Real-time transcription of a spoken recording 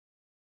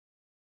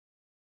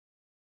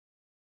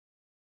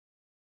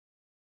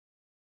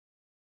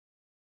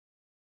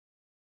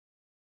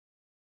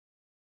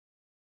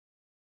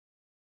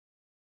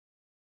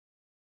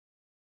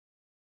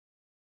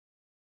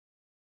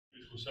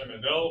Jose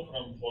Medel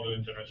from Florida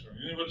International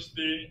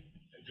University,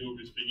 and we will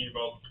be speaking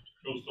about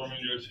closed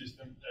Strominger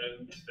system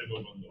and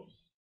stable bundles.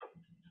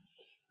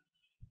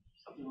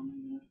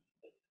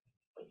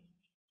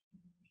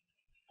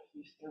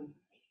 System.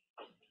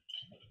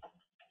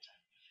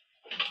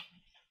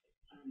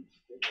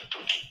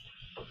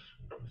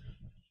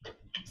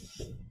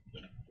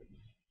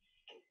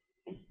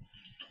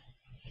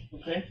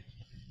 Okay,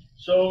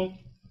 so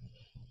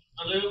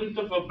a little bit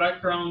of a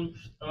background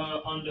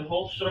on the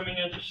whole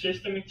Strominger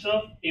system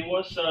itself. It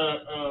was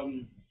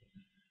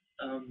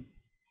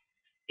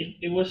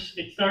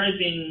it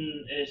started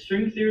in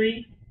string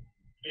theory.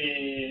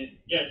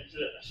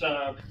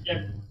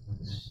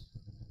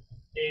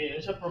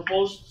 It's a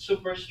proposed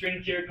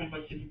superstring theory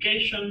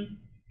compactification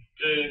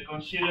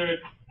considered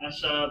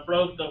as a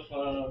product of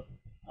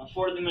a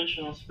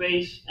four-dimensional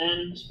space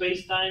and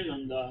space-time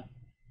and a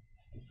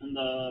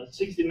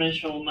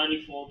six-dimensional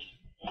manifold,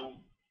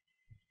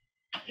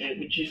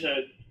 which is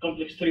a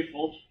complex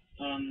threefold.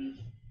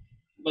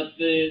 But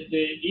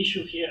the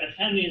issue here at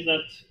hand is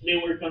that they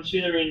were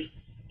considering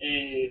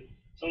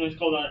something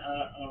called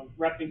a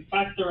wrapping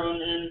factor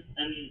on n,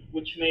 and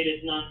which made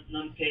it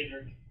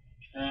non-Kähler,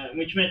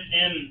 which made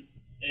m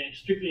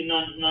strictly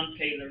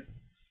non-Kähler.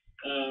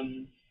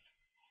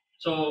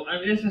 So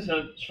this is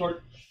a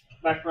short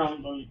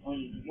background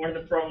on where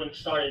the problem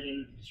started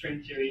in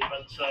string theory,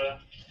 but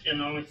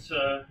it's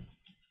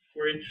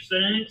we're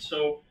interested in it.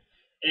 So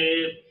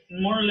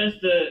more or less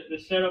the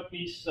setup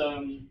is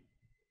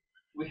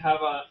we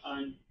have a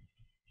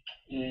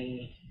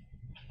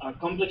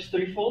complex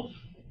threefold,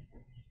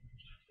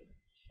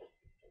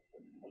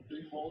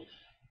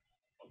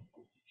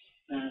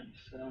 and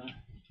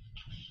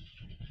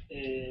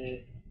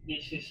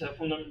this is the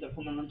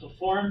fundamental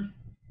form.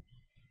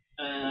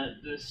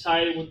 The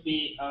psi would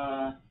be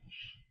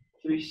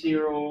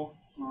 3-0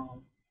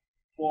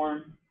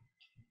 form.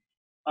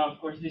 Of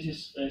course, this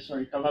is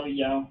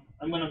Calabi-Yau.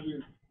 I'm gonna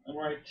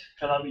write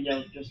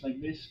Calabi-Yau just like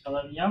this,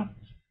 Calabi-Yau.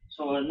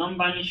 So a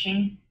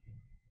non-vanishing,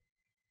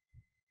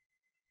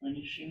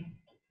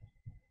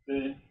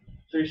 the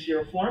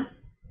 3-0 form.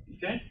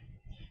 Okay.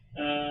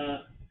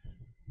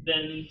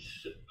 Then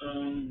it's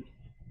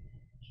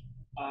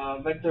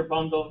a vector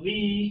bundle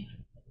V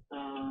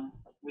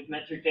with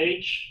metric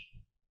H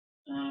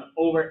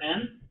over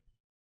n.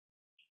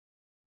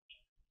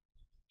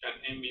 Can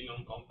n be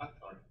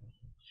non-compact or?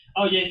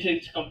 Oh yeah,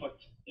 it's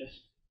compact. Yes.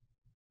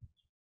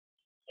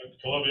 And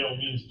Calabi-Yau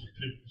means the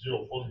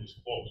 3-0 form is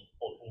closed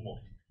or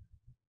almost.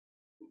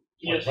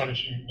 Yes. Like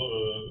vanishing,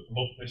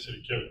 not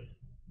necessarily Kähler.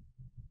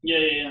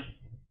 Yeah.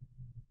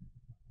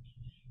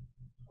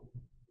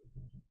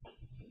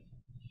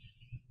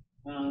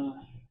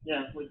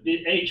 With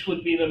the H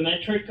would be the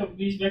metric of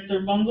this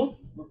vector bundle.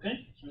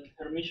 Okay, so the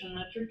Hermitian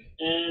metric,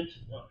 and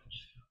what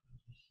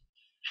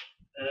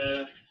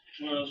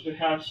else? We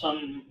have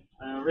some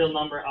real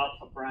number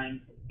alpha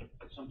prime,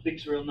 some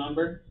fixed real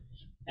number,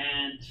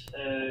 and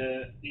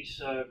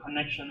this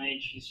connection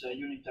H is a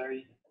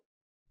unitary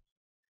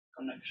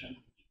connection.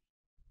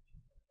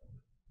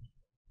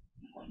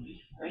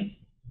 Right,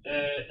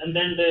 and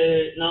then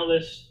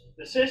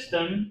the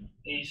system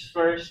is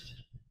first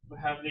we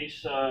have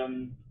this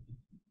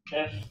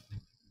f,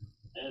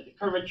 the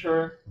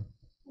curvature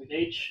with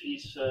H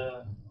is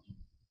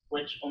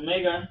wedge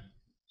omega,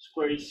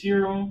 square is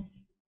 0,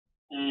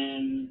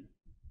 and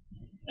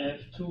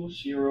f2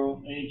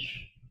 H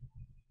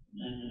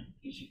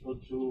is equal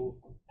to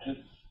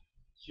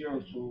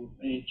f0 to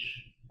H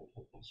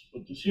is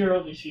equal to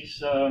 0. This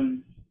is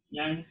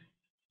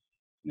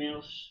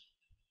Yang-Mills.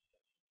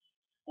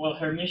 Well,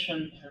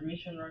 Hermitian,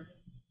 right?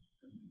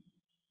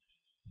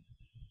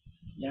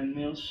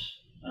 Yang-Mills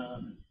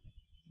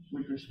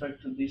with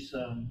respect to this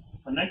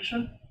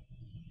connection.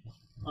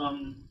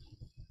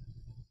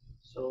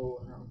 So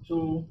round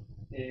 2,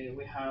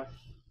 we have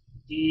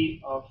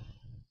d of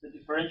the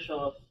differential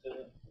of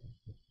the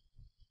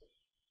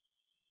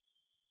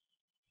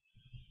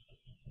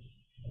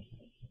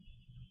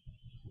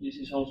this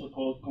is also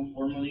called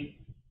conformally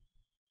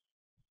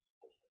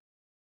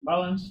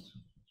balanced.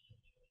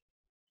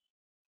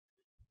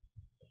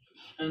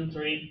 And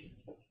 3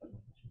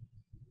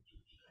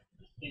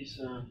 is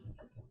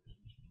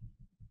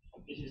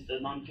this is the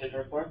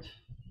non-Kähler part.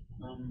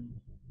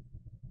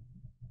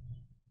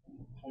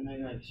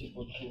 Omega is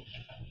equal to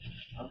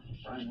alpha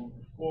prime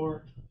over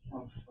 4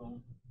 of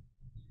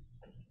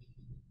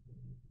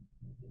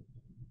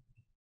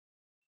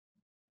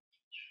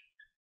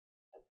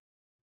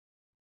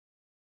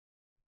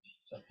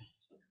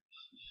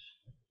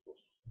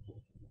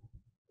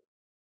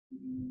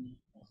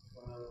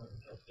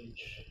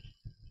H.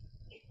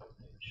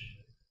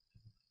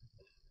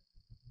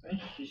 Okay.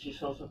 This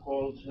is also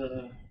called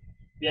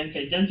Bianchi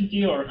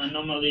identity or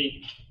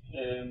anomaly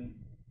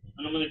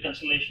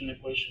cancellation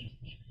equation.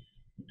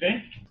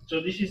 Okay,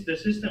 so this is the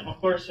system. Of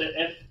course,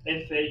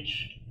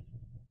 FH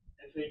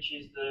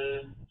is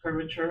the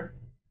curvature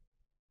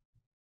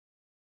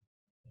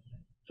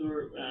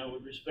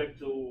with respect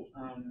to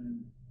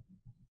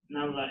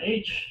nabla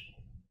H.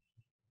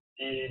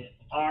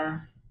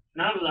 R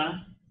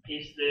nabla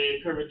is the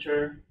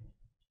curvature,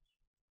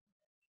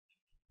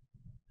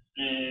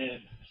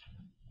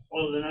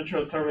 the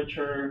natural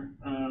curvature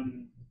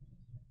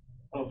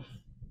of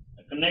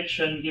a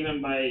connection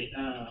given by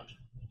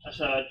as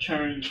a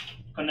Chern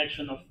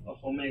connection of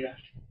omega.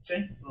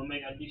 Okay,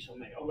 omega d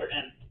omega over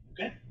n.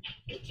 Okay,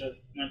 it's a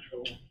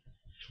natural one.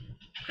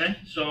 Okay,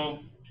 so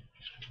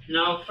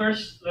now the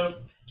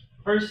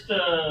first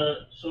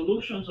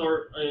solutions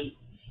or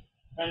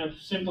kind of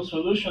simple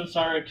solutions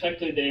are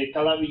exactly the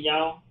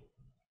Calabi-Yau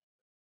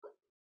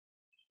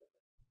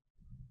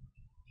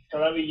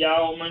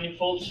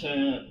manifolds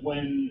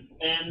when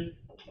n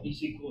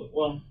is equal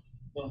when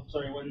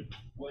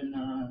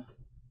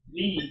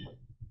v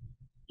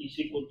is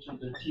equal to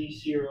the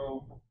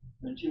t0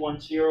 and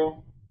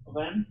t10 of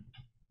n,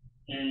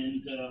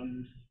 and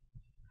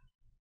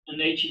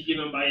h is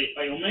given by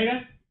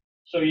omega.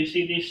 So you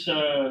see this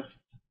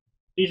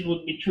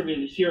would be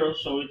trivially zero,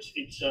 so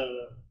it's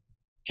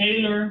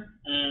Kähler,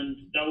 and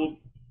that will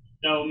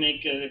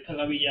make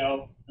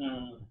Calabi-Yau.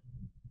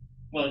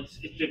 It's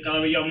the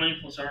Calabi-Yau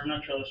manifolds are a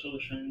natural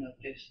solution in that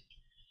case.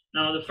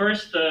 Now the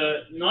first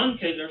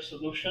non-Kähler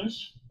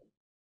solutions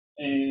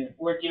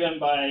were given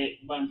by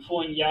Van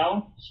Fu and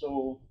Yau,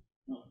 so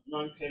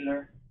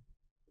non-Kähler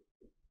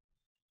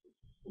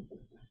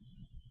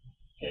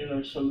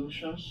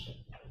solutions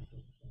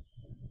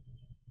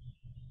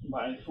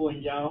by Fu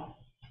and Yau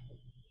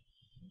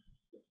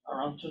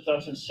around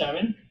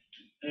 2007,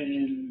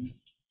 and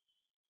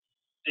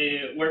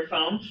were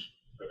found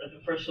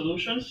the first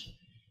solutions,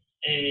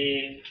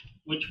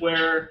 which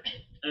were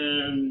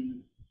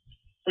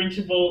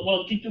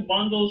T2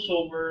 bundles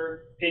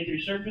over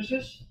K3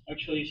 surfaces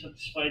actually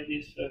satisfied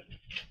these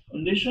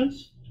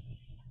conditions,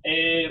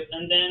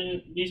 and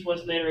then this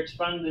was later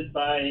expanded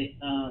by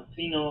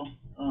Fino.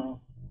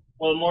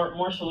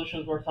 More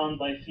solutions were found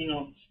by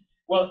Fino.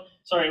 Well,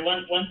 sorry.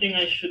 One thing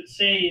I should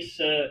say is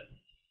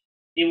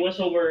it was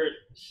over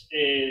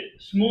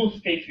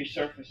smooth K3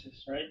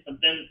 surfaces, right?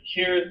 But then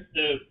here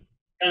the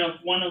kind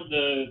of one of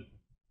the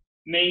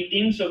main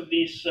themes of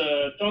this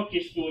talk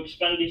is to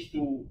expand this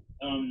to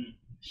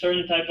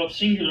certain type of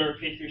singular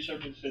K3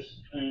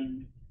 surfaces,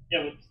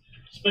 with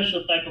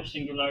special type of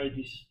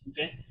singularities,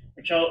 okay,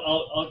 which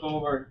I'll go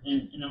over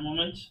in a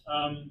moment.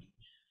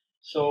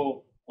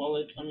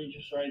 Let me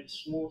just write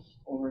smooth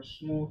over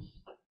smooth,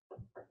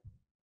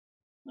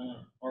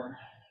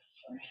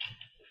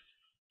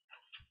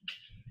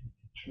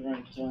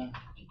 write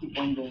T2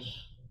 bundles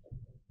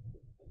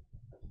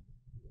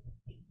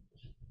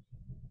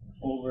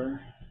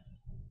over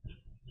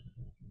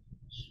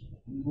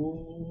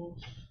smooth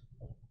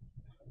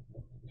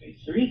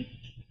K3.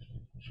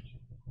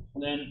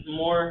 Then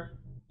more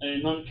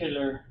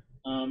non-Kähler,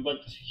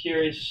 but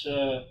here is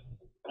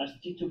as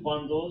T2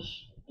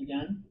 bundles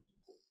again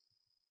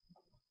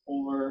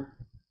over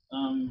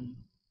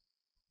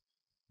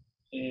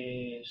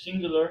a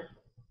singular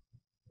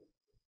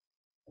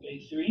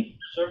K3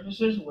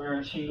 surfaces,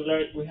 where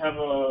singularity we have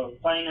a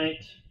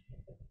finite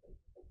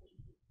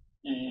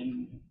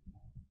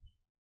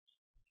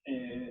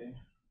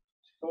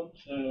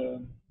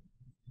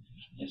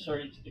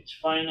it's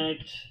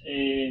finite.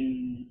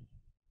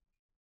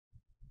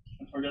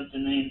 I forgot the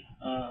name.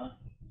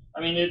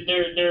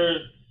 They're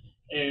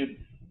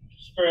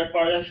spread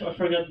apart. I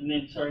forgot the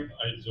name. Sorry.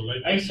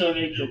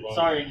 Isolated.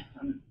 Sorry,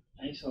 I'm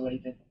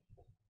isolated.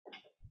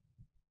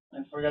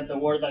 I forgot the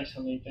word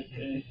isolated.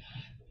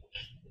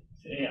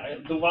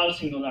 Dual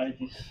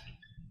singularities.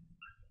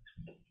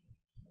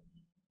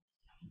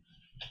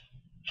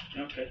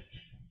 Okay.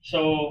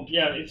 So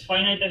it's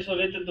finite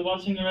isolated dual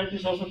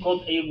singularities, also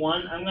called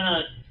A1. I'm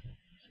gonna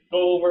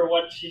go over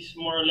what is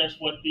more or less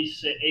what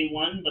is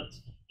A1, but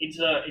it's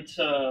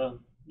a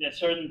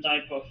certain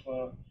type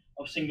of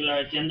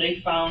singularity, and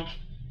they found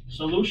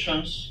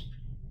solutions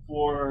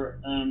for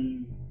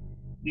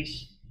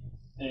these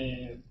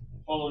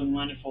following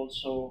manifolds.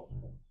 So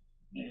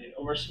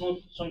over some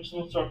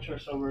smooth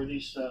structures over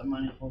these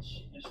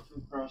manifolds,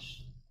 S2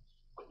 cross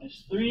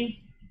S3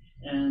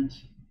 and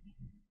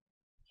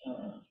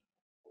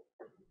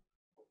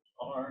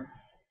R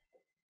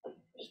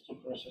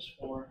S2 cross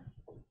S4.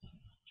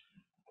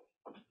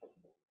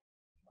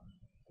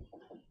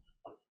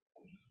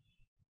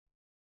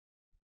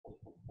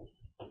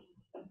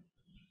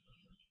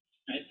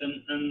 Right,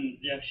 and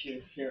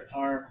here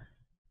R,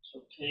 so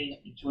K is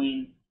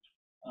between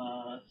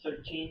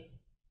 13.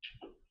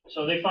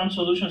 So they found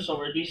solutions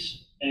over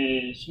these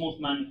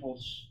smooth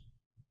manifolds,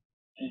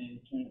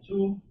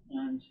 22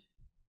 and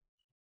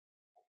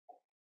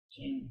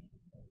 18.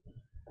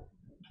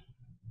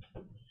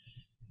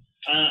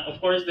 Of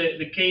course,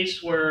 the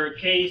case where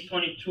K is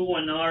 22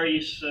 and R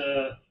is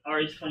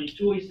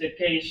 22 is the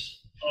case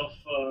of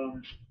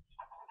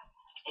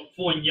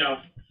Fu and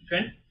Yau.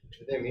 Okay.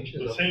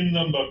 The same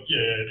number,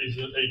 it is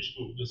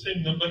H2. The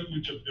same number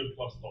which appeared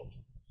last time.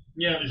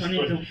 Yeah,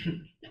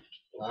 22.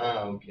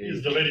 Okay.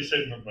 It's the very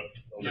same number.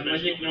 The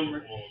magic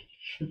number.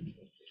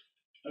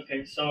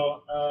 Okay,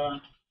 so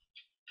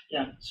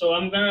so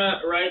I'm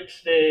gonna write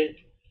the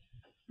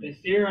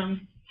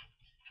theorem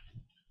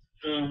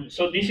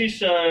So this is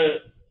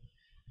the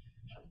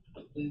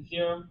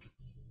theorem.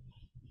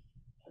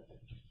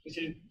 This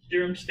is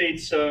theorem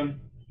states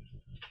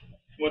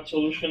what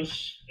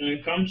solutions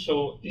come.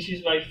 So this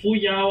is by Fu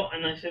Yao,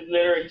 and I said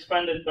later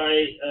expanded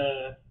by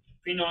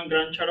Fino and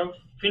Grancharov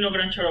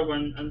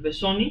and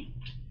Bessoni.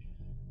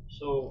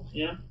 So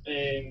yeah,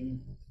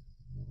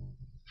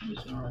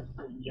 just gonna write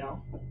Fu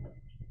Yao.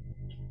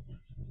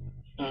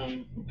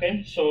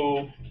 Okay,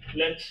 so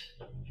let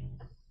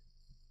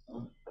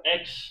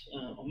x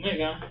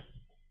omega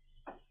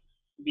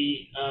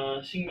be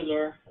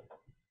singular.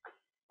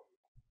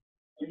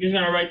 I'm just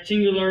gonna write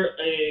singular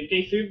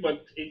K3,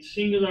 but it's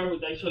singular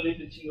with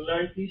isolated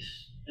singularities,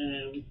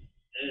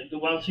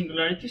 dual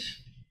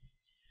singularities.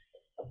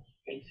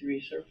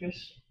 K3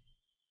 surface.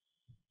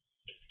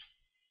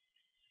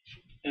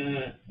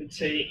 Let's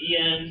say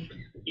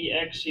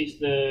Ex is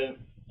the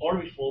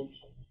orbifold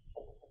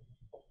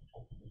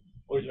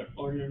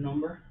Euler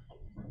number.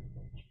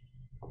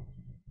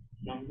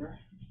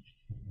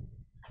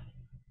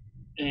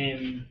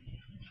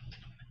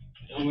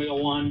 Omega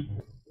 1,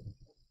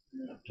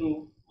 omega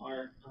 2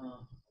 are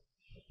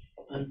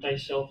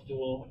anti-self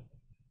dual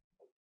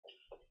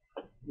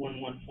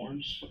 1-1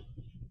 forms.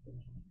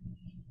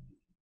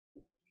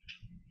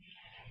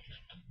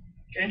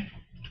 Okay.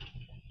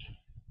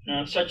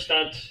 Such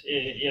that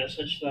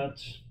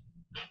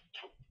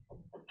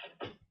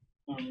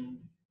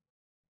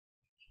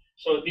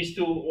so these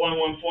two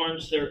 1-1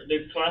 forms,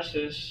 their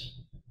classes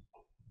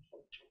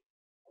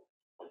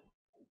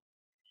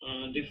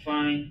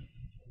define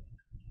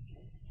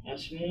a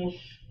smooth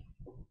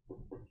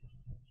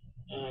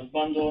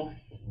bundle,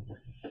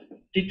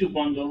 T2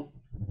 bundle,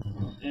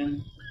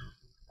 and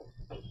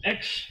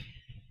X.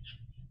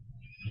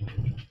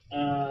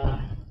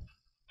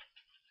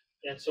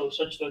 Yeah, so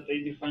such that they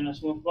define a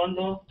smooth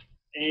bundle,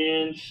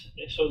 and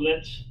so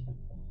let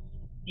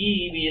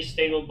E be a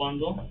stable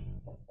bundle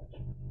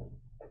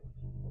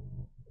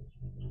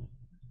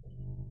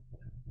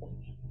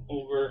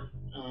over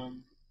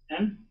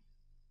M,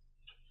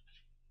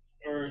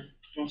 or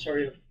no,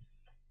 sorry,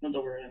 not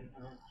over M,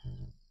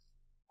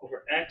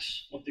 over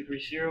X of degree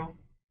 0.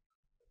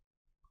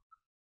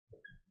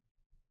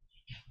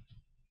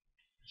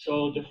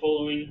 So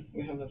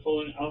we have the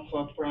following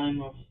alpha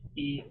prime of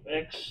E of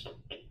X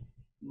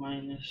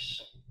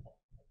minus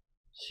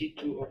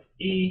C2 of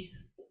E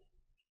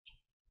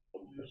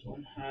minus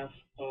 1/2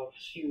 of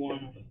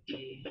C1 of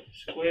E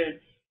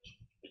squared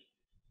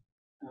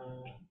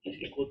is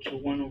equal to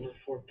 1 over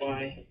 4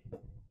 pi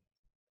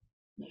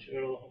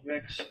integral of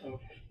X of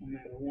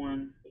omega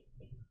 1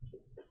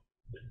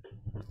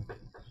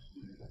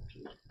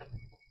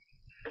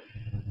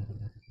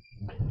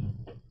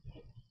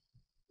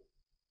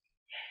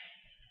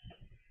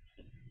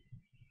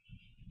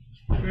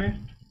 Okay.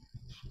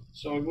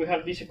 So if we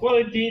have this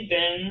equality,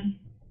 then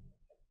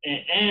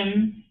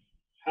M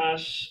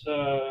has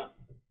a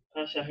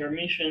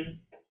Hermitian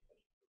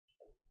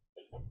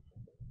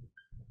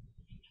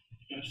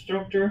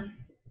structure.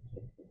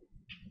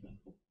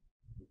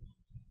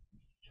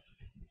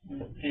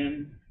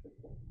 M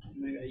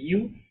omega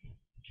U,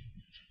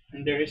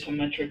 and there is a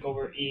metric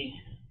over E.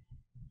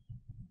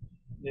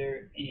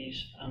 There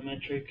is a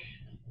metric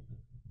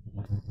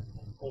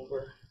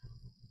over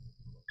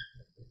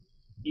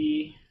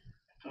E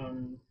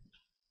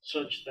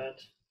such that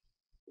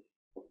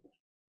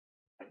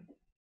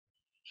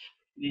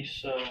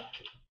this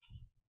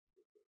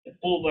the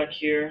pullback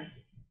here,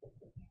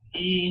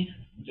 E,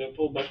 the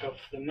pullback of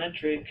the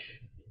metric,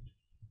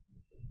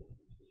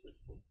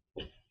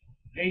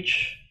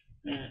 H,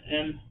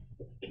 M,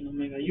 and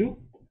omega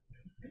U,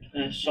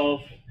 and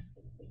solve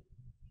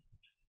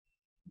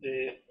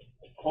the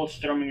whole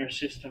Strominger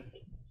system.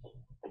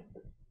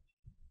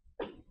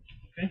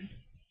 Okay.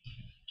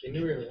 Can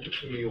you remember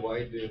to me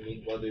what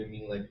do you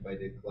mean like by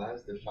the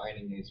class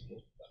defining a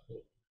smooth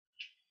bundle?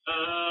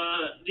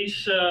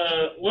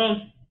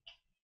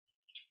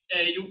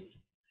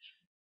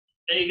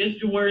 I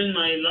guess you were in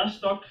my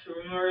last talk.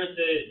 Remember,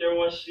 there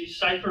was these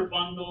cipher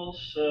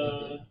bundles,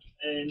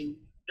 and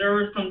there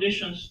were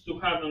conditions to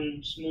have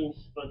them smooth,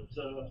 but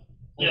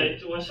yeah,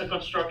 it was a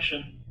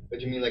construction. What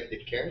do you mean like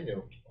the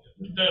kernel?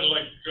 They're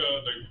like the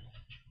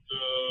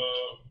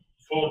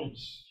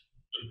forms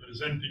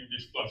representing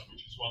this class,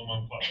 which is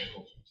 1-1 class.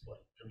 Also, it's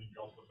like coming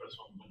out the first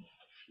one.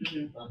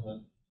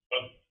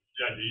 But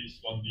the idea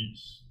is one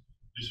needs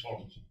these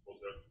forms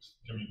because they're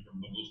coming from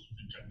those to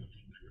be kind of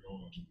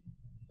integral.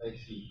 I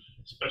see.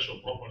 Special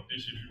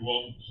properties if you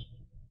want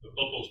the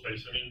total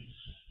space. I mean,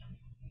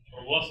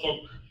 from last talk,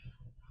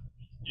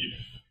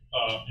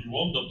 if you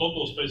want the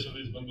total space of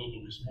this bundle to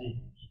be smooth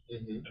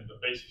and the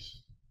base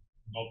is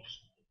not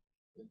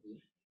smooth,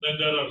 then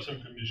there are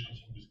some conditions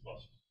on this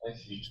class. I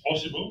see. It's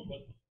possible,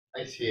 but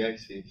I see.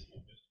 Yes.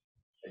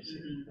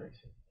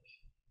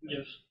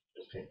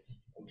 Okay.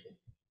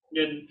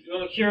 Yeah.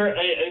 Well, here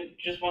I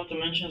just want to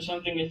mention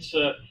something. It's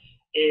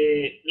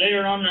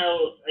later on.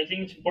 I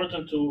think it's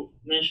important to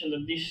mention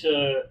that this.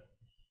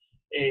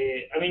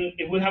 I mean,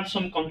 if we have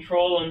some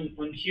control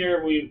on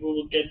here, we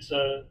will get.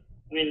 I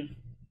mean,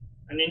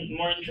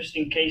 more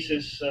interesting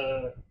cases.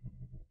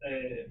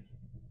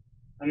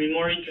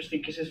 More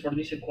interesting cases for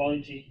this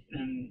equality,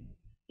 and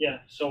yeah.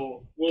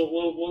 So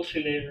we'll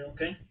see later.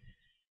 Okay.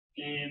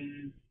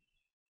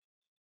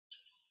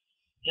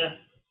 Yeah.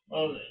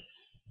 Well,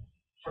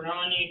 for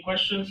now, any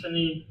questions?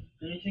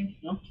 Anything?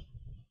 No.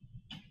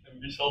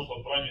 And this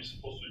alpha prime is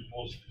supposed to be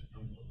positive.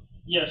 Remember?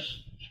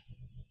 Yes.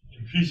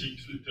 In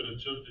physics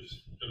literature,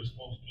 this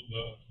corresponds to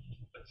the,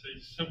 let's say,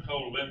 somehow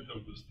length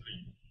of the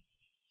string.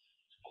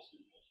 It's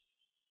possibly positive.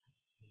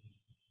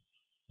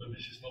 But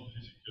this is not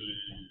physically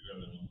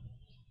relevant.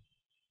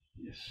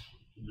 Yes.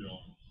 To be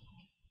honest.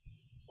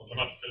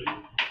 Automatically,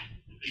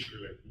 it is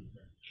related.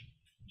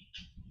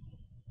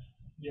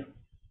 Yeah.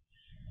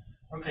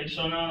 Okay,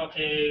 so now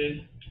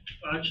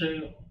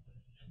actually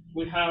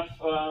we have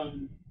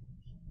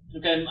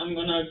okay, I'm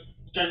gonna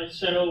kind of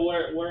settle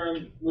where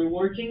we're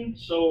working.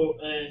 So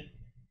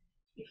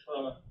if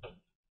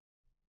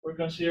we're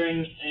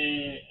considering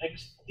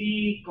xt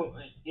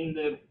in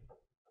the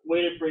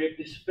weighted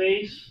projective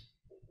space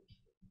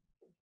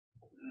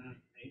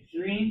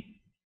A3,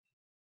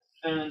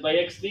 and by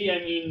xt I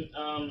mean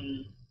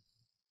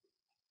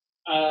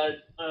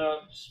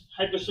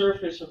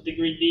hypersurface of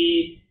degree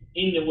d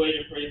in the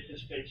weighted projective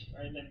space,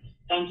 right? Then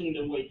counting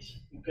the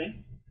weights.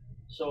 Okay.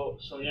 So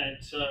yeah,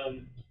 it's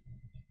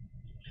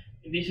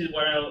this is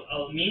what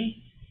I'll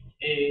mean.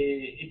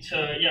 It's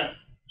yeah.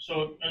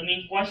 So I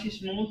mean quasi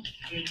smooth.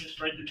 Let me just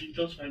write the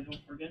details so I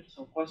don't forget.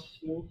 So quasi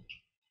smooth.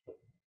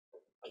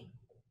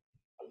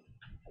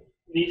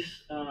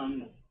 This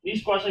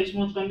quasi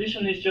smooth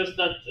condition is just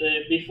that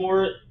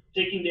before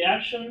taking the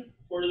action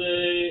for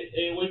the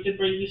weighted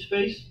projective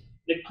space,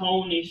 the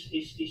cone is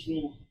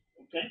smooth.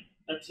 Okay,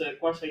 that's a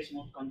quasi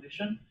smooth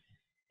condition.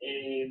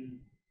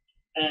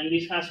 And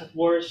this has at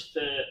worst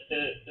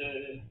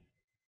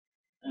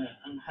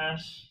and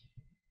has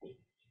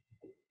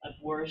at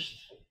worst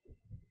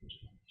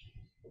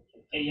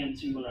AN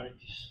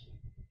singularities.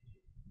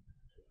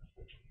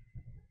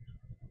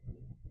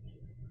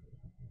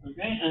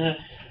 Okay,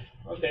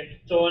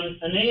 okay. So an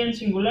AN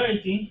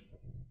singularity,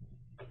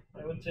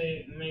 I would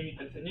say maybe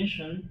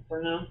definition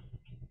for now.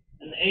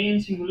 An AN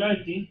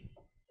singularity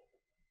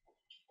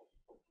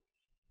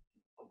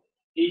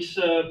is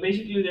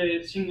basically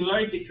the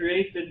singularity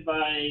created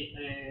by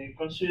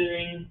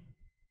considering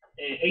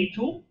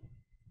A2,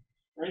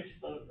 right?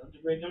 The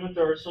great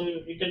diameter, or some,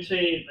 you can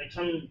say like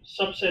some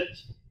subset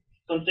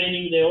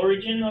containing the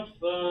origin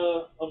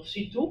of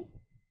C2,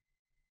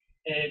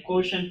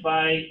 quotient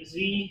by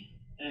Z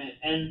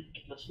n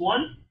plus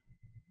 1,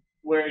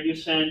 where you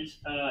send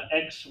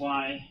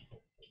xy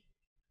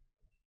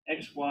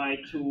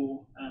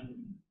to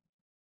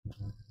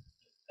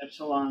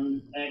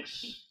epsilon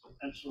x,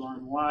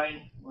 epsilon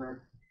y,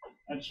 where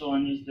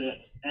epsilon is the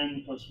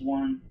n plus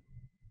 1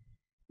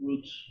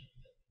 root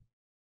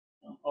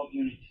of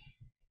unity.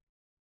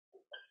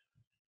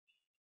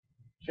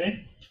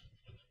 Okay?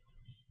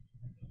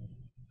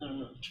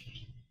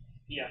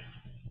 Yeah.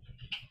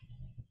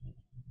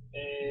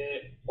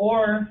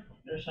 Or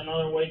there's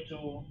another way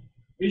to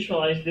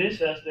visualize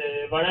this as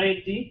the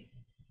variety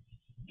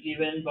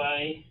given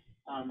by,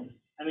 I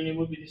mean, it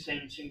would be the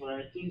same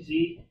singularity,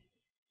 z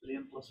to the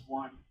n plus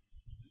 1.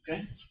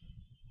 Okay?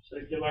 So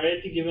if the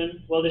variety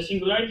given, well, the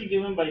singularity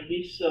given by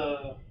this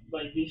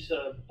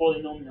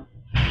polynomial,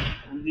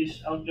 and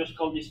this, I'll just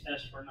call this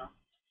S for now.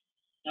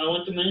 Now I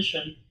want to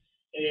mention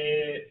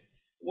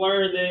what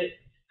are the,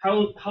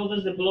 how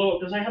does the blow,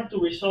 because I have to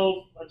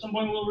resolve, at some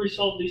point we'll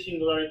resolve these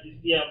singularities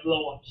via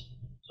blow-ups.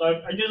 So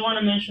I just want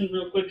to mention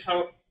real quick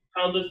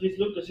how does this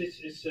look, because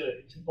it's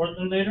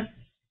important later.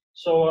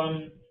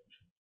 So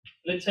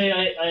let's say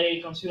I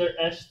consider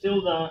S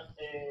tilde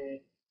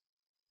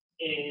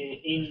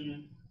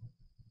in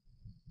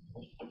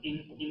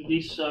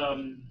this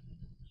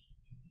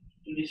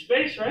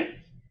space, right?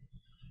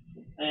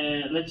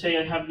 Let's say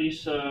I have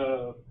these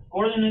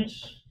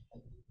coordinates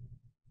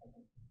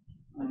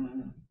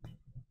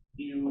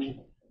u,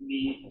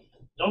 v,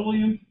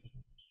 w,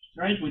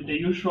 right, with the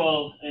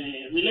usual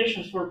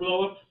relations for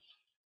blow-up.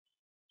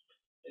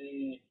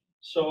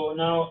 So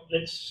now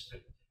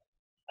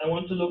I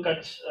want to look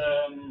at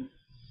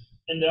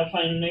in the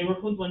affine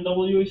neighborhood when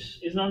w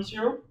is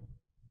non-zero.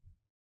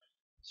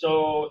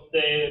 So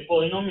the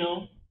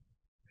polynomial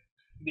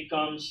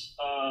becomes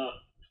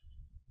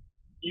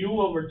u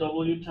over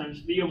w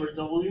times v over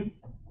w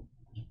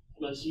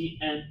plus z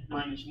n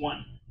minus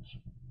 1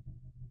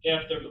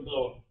 after the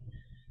blow-up.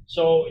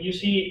 So you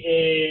see,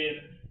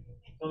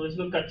 well, let's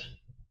look at,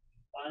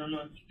 I don't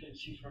know if you can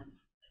see from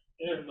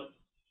here, but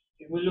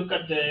if we look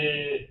at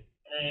the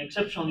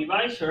exceptional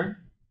divisor,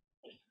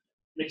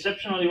 the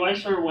exceptional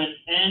divisor when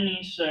n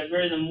is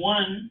greater than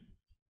 1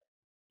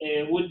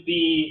 would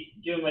be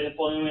given by the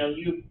polynomial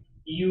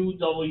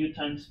uw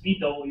times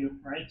vw,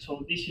 right?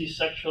 So this is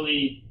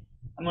actually,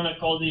 I'm going to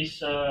call this,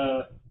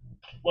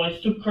 well,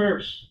 it's two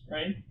curves,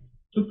 right?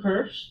 Two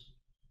curves.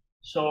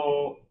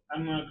 So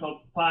I'm going to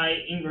call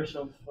pi inverse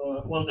of,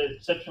 well, the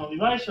exceptional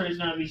divisor is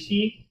going to be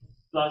c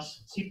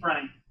plus c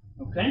prime,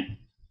 okay?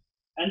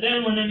 And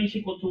then when n is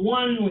equal to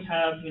 1, we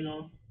have,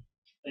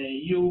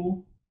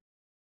 u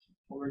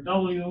over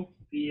w,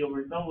 p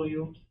over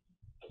w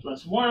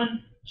plus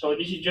 1. So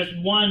this is just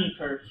one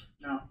curve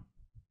now.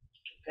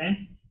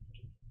 Okay?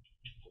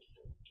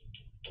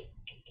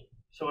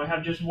 So I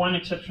have just one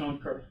exceptional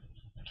curve.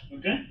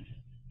 Okay?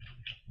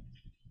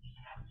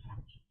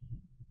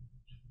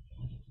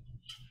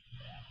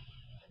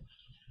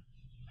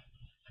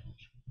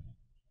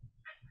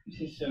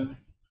 This is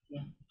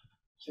yeah,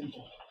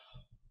 simple.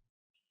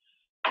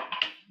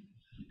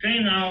 Okay,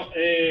 now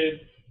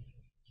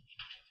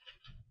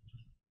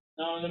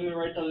let me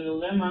write a little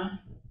lemma.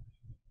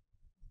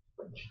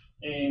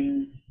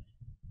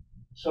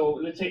 So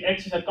let's say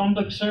X is a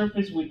complex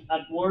surface with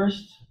at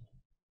worst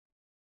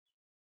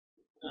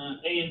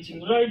an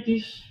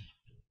singularities,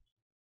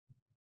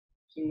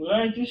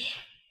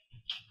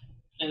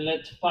 and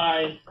let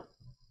phi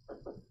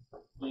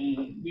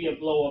be a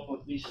blow up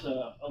of this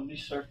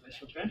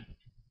surface. Okay,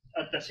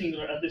 at the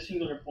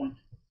singular point.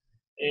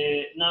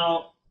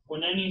 Now,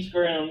 when n is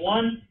greater than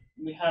 1,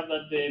 we have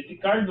that the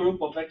Picard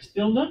group of X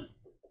tilde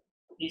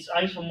is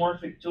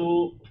isomorphic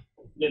to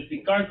the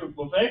Picard group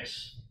of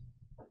X.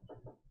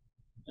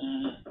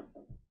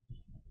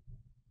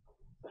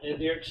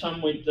 Direct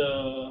sum with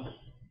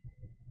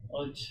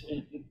it's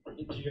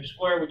integer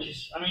square, which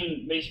is,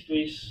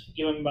 basically is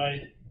given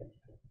by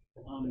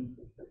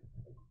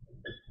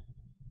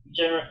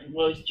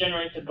it's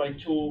generated by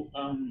two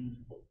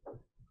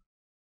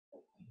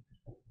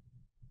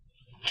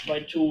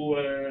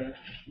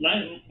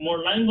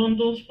line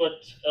bundles, but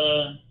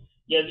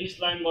yeah, these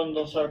line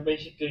bundles are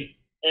basically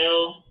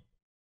L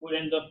would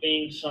end up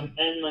being some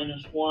n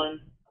minus 1,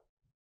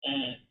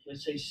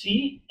 let's say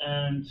C,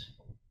 and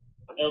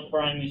L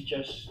prime is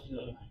just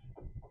the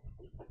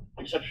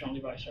exceptional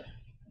divisor.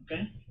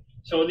 Okay,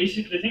 so the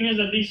thing is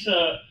that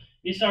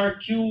these are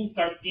Q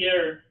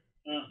Cartier,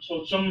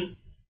 so some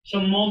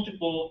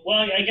multiple.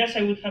 Well, I guess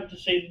I would have to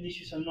say that this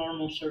is a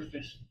normal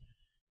surface,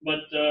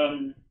 but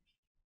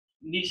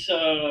these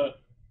are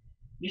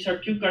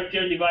Q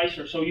Cartier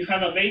divisors. So you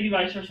have a Bay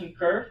divisor, some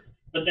curve,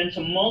 but then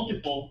some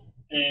multiple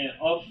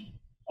of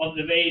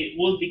the Bay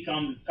will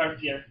become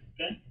Cartier.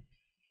 Okay.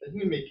 Let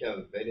me make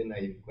a very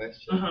naive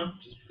question.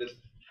 Just because,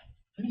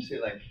 can you say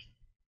like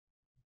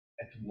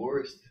at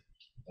worst,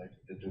 like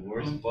the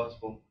worst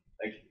possible,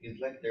 like it's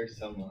like there's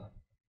some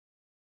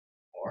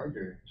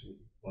order to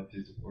what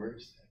is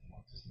worst and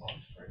what is not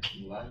worst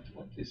in life.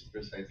 What is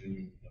precisely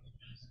mean?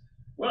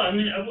 Well,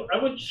 I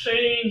would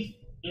say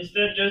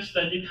instead just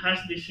that it has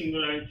these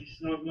singularities,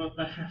 not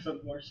that it has a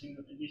more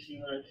these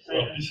singularities.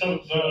 Well, these are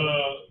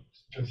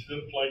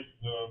considered like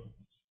the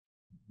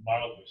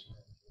mildest,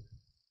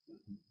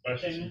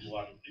 best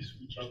singularities,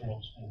 which are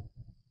not small.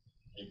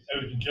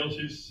 Everything else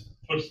is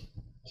first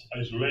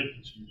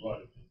isolated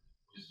singularity.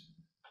 Is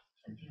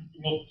something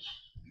not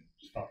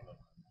standard.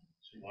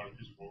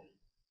 Singularities go,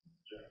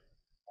 yeah,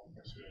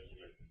 complex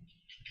isolated.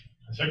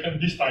 And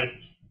second, this type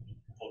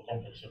for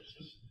complex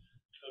surfaces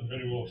is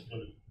very well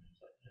studied.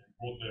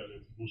 What they are,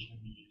 evolution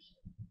means,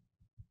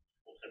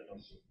 what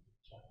happens.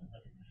 So,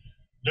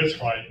 that's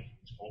why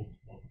it's called.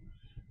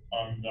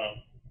 And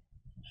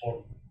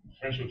for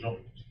differential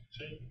geometry,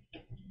 see,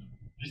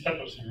 this type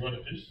of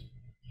singularities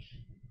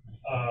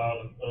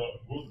are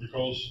good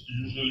because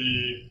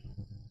usually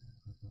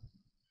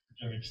you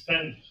can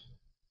extend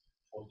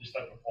for this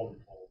type of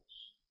orbifolds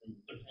in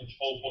pretty much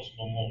all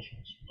possible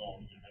motions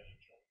known in many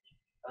geometry.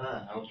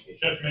 Okay.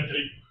 You have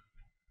metric,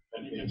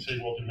 and you can say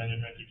what the many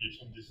metric is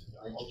on these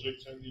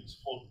objects, and it's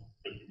for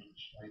pretty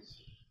much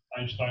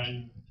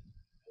Einstein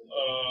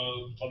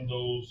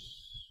bundles.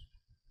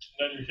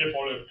 Then you have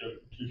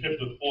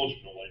the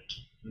logical, like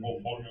all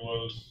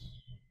formulas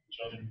which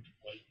are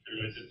like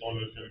related to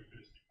Euler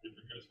characteristic with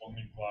the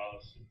corresponding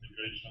class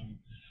integration.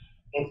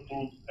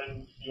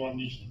 And one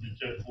needs to be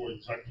careful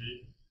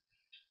exactly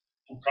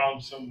to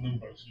count some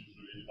numbers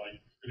usually,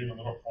 like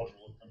Riemann-Roch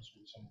formula comes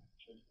with some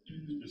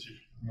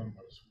specific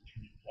numbers which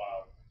we need to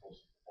add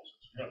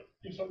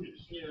in some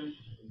ways. Yeah.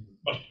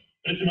 But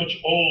pretty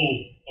much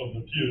all of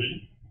the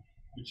theory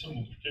with some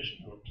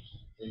multiplication works.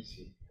 I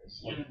see.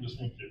 Like in the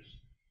smooth case.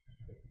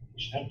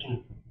 It's not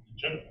true in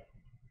general.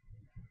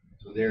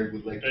 So there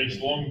would like it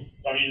takes long.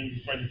 When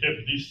you have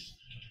this,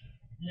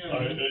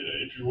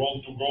 if you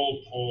want to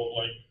go for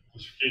like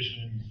classification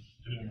in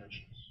 3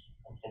 dimensions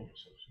on complex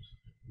surfaces,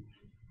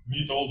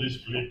 meet all these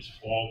flips,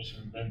 flops,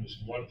 and then the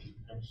singularities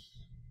becomes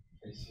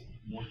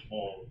much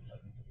more.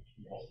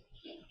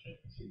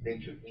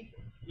 Thank you.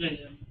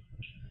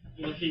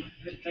 Yeah. Okay,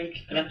 thanks.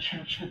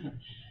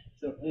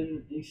 So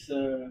n is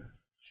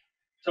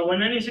so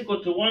when n is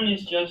equal to 1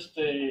 is just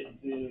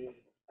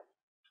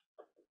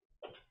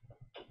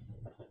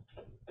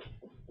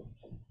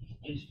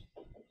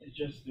it's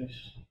just this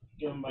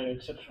given by the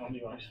exceptional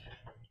divisor.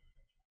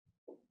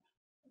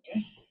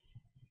 Okay.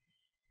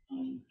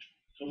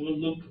 So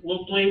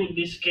we'll play with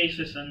these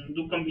cases and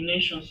do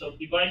combinations of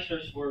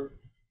divisors for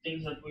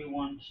things that we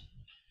want.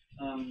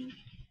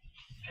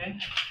 Okay.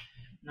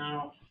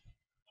 Now,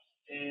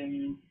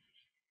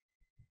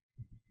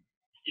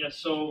 yeah.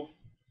 So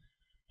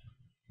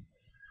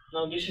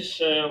Now this is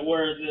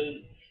where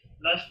the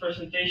last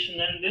presentation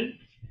ended.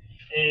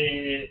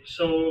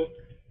 So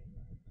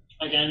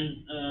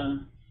again,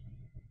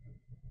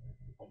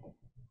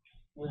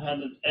 we had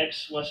that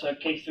X was a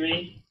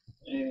K3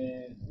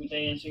 with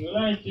AN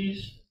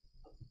singularities,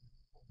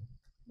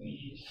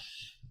 with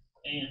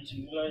AN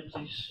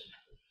singularities,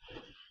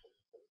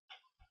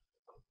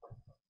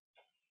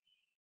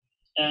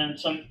 and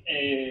some.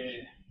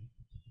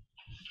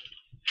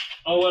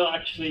 Oh well,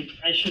 actually,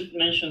 I should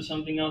mention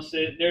something else.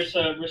 There's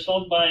a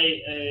result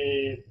by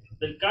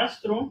Del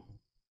Castro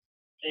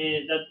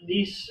that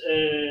this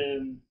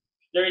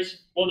there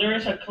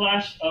is a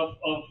class of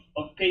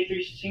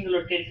K3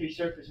 singular K3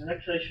 surface, and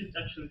actually I should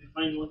actually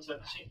define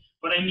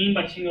what I mean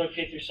by singular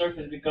K3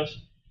 surface, because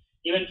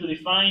even to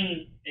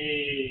define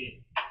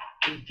a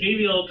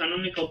trivial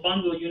canonical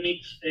bundle, you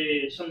need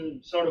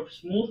some sort of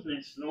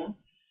smoothness, no?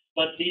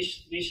 But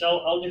this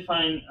I'll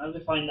define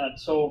that.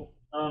 So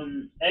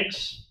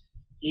X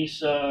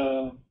is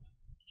well,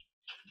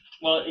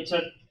 it's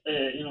a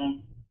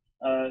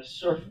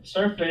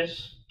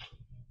surface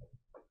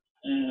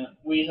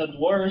with at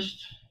worst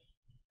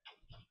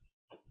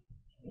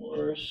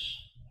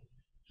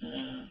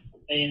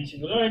AN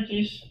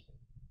singularities,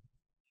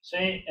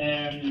 say,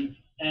 and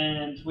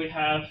we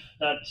have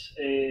that.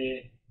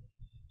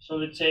 So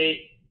let's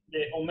say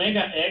the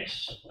omega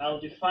X. I'll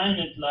define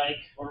it like,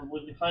 or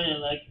we'll define it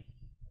like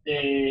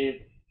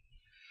the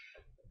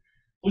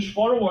push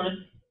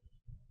forward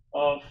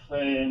of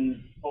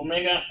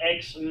omega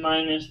X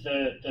minus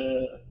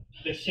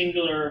the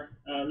singular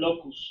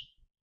locus.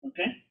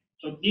 Okay,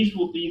 so this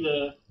will be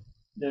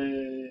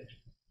the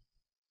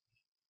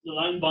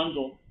line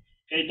bundle.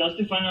 Okay, that's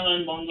define a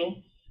line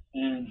bundle,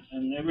 and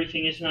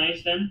everything is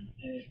nice then.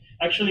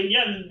 Actually,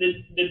 yeah,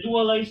 the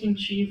dualizing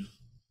sheaf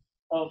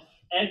of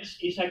X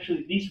is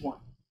actually this one.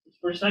 It's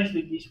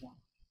precisely this one.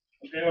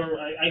 Okay, or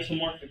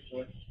isomorphic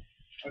to it.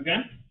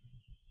 Okay.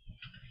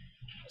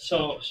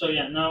 So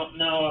yeah, now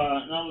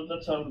that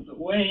that's out of the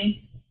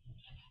way,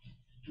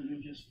 let me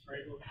just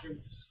write over here.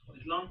 It's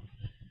quite long.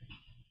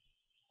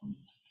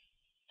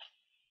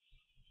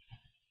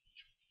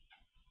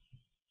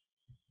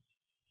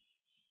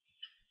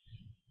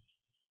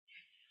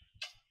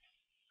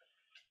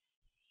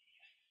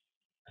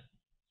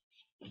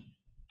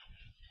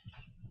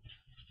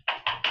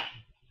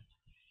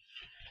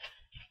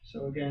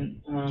 So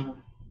again,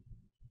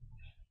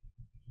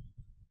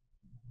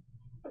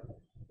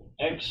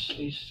 X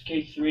is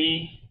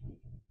K3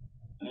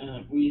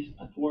 with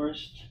at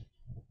worst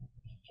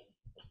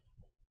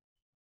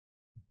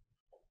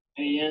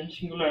AN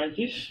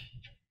singularities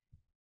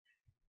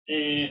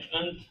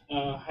and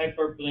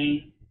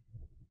hyperplane.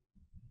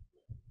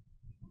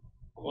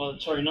 Well,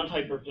 sorry, not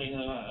hyperplane.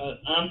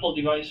 Ample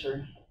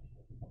divisor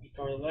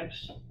of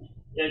X.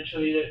 Yeah,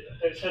 actually,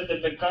 they said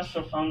that the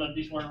Castro found that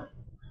these were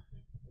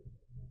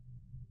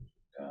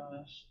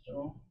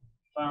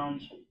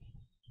found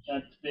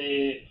that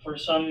for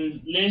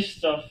some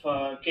list of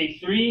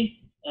K3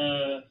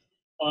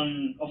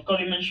 of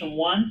codimension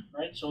 1,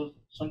 right? So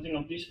something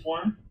of this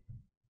form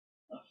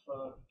of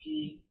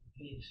P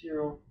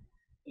A0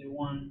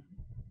 A1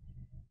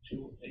 to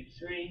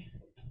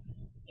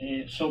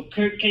A3. So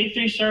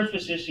K3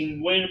 surfaces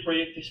in weighted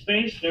projective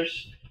space.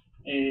 There's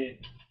they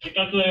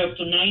calculated up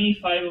to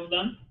 95 of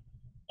them,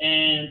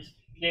 and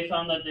they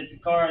found that the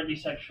Picard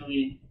is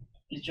actually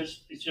it's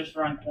just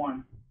rank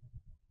 1,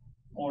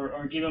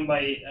 or given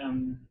by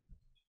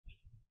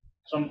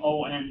some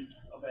ON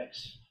of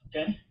X.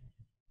 Okay,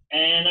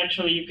 and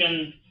actually you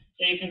can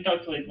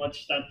calculate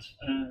what's that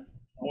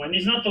ON.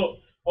 It's not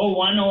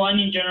O1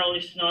 in general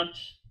is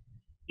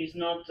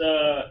not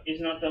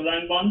a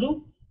line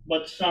bundle,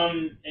 but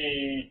some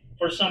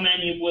for some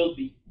n it will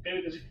be, okay,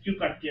 because it's Q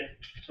Cartier.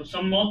 So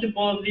some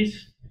multiple of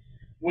these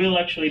will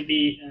actually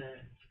be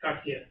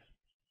Cartier,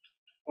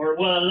 or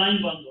well, a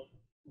line bundle.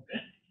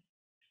 Okay.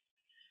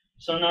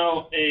 So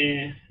now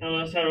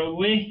that's out of the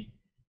way.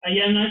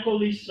 And I call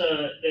this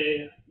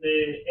the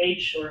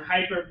H or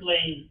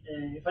hyperplane.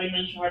 If I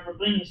mention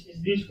hyperplane,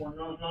 is this one,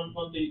 not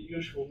the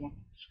usual one.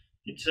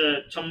 It's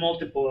some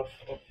multiple of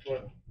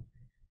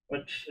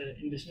what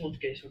in the smooth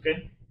case.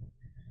 Okay.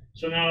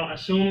 So now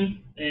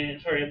assume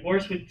at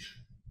worst with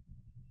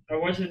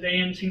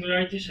AN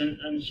singularities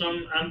and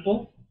some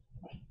ample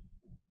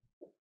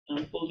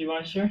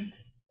divisor,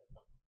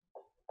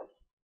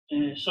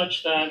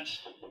 such that,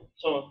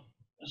 so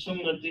assume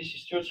that this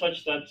is true,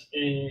 such that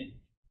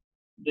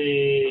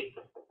the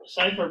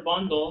cipher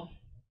bundle,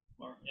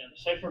 the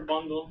cipher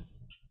bundle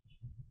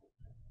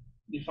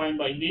defined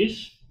by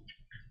this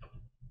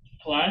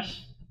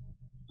class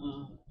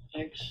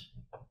X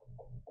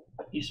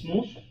is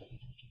smooth.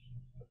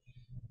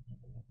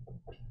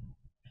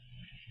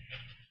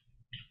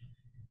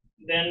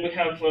 Then we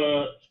have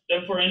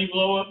then for any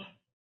blowup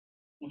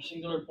of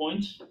singular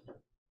points,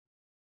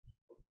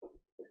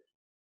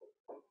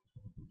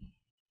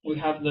 we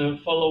have the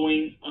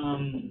following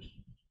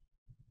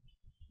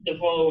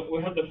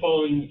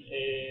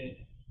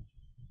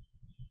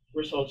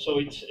result. So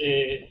it's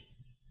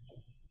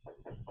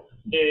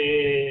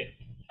the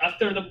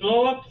after the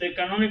blow up, the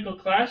canonical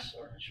class,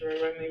 or should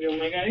I write maybe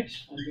omega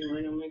x? I'll be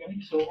writing omega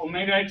x. So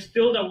omega x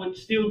that would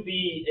still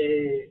be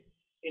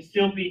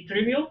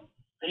trivial,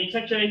 and it's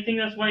actually, I think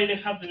that's why they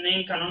have the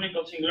name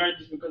canonical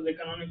singularities, because the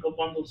canonical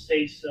bundle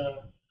stays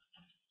the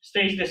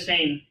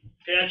same.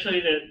 Okay,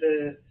 actually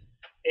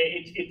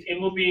it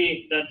will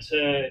be that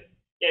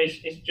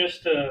it's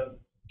just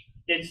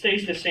it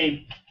stays the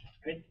same,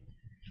 right?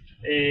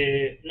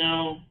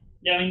 Now,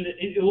 yeah, I mean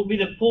it will be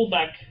the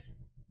pullback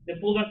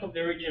of the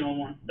original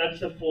one. That's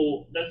the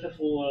full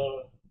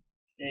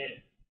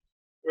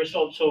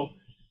result. So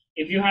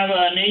if you have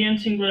an AN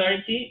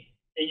singularity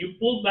and you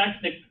pull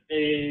back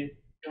the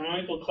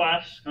canonical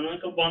class,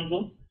 canonical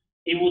bundle,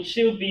 it will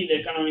still be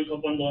the canonical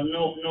bundle.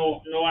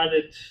 No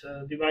added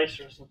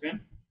divisors. Okay,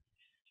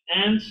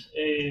 and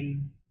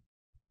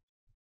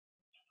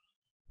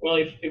well,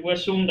 if we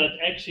assume that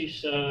X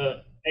is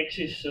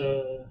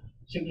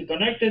simply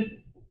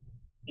connected,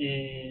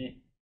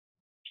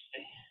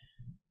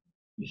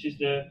 this is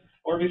the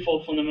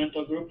orbifold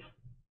fundamental group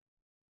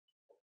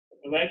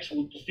of X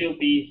would still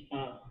be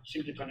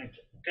simply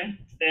connected. Okay,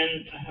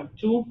 then I have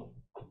 2.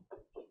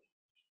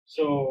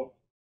 So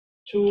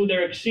 2,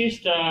 there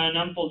exists an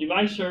ample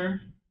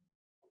divisor,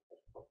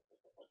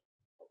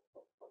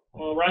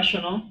 or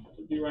rational,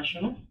 to be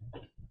rational,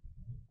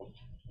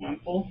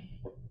 ample,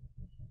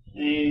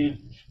 and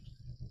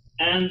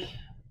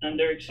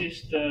there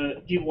exists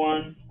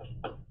D1,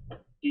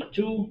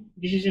 D2.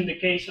 This is in the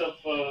case of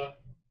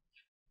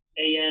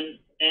AN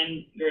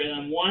n greater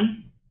than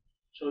 1.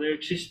 So there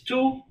exists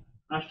 2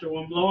 after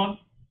one blowup,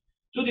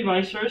 2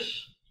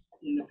 divisors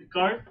in the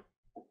Picard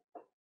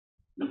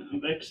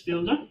of X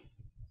tilde,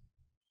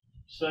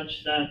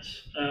 such that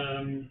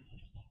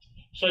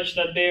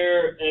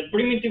they're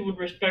primitive with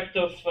respect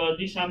of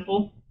this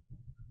ample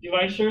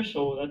divisor.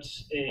 So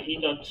that's E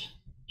dot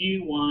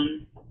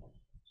D1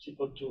 is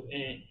equal to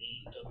E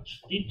dot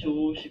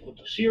D2 is equal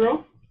to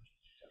 0,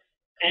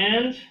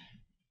 and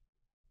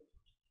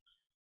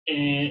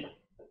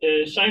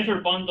the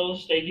cipher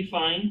bundles they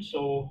define.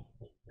 So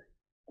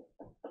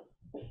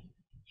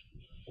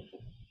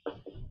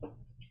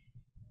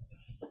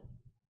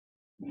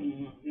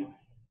no.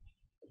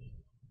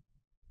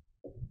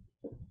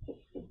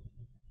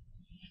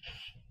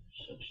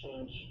 Such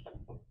that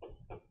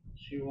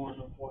C1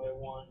 of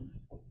Y1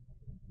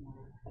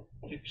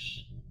 X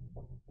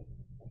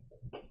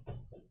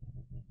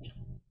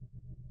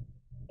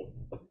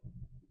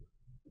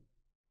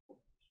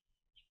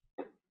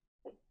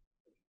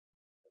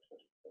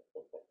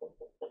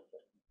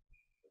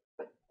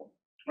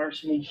are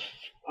smooth.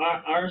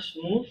 Are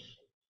smooth,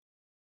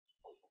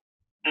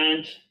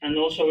 and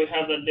also we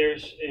have that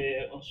there's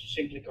also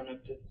simply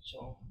connected.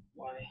 So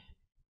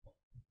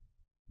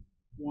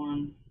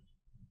Y1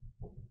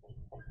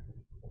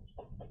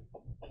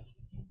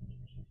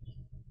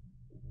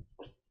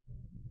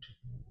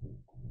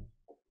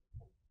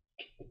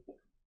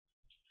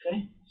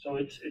 okay. So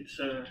it's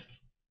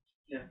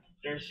yeah,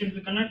 they're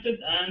simply connected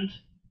and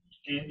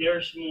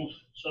they're smooth.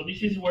 So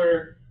this is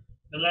where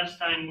the last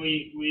time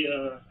we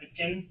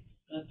came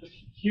to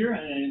here,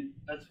 and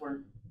that's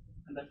where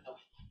I left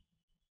off.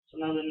 So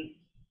now the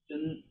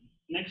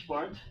next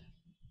part.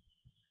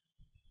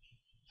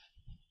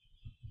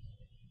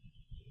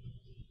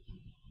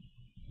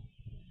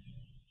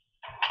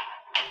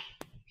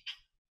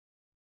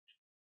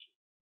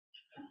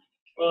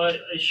 Well,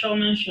 I shall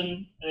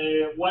mention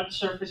what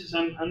surfaces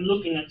I'm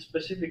looking at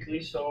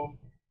specifically. So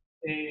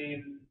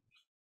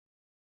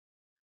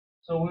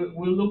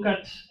we'll look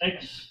at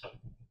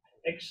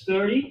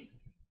X30.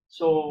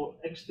 So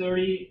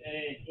X30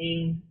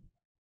 in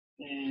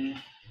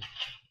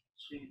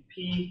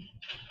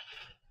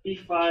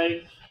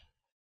P5,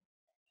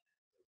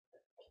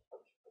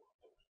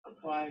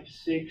 5,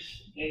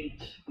 6,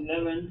 8,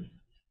 11,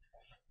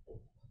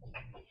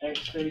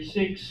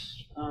 X36,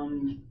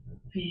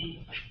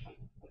 P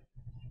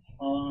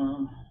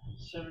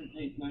 7,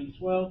 8, 9,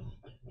 12,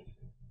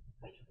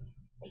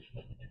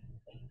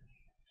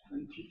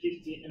 and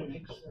P50 and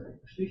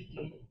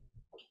X50,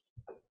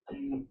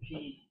 and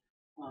P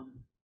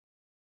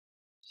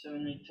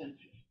 7, 8, 10,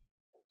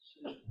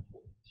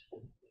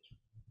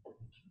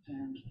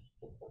 10,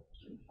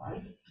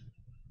 5.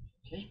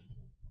 Okay.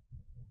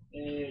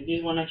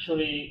 This one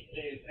actually,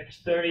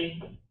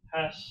 X30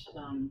 has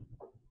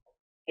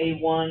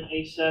A1,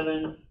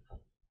 A7,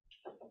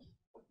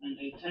 and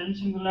A10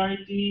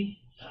 singularity.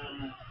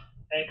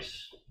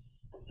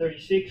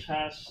 X36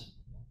 has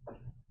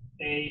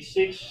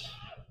A6,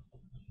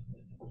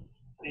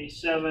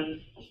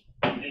 A7,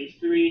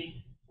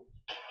 A3,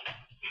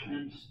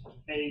 and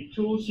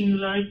A2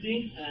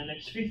 singularity, and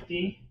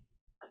X50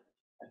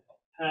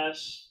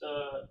 has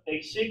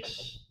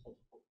A6,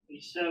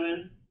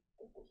 A7,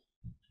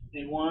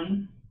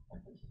 A1,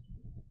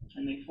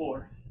 and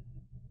A4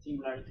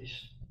 singularities.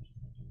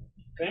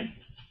 Okay.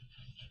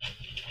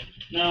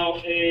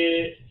 Now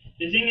the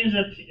thing is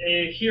that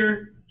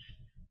here,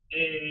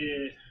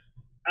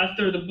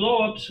 after the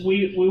blowups,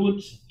 we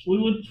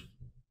would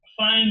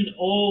find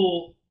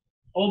all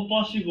all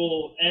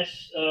possible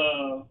S,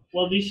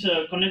 well, these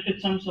connected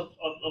sums of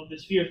the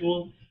spheres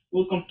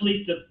will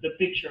complete the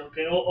picture,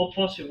 okay, all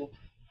possible.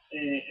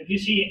 If you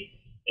see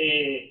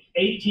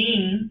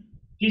 18,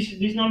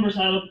 these numbers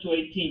add up to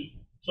 18.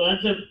 So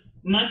that's the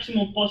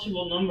maximum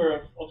possible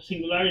number of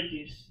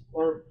singularities,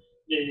 or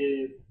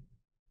the,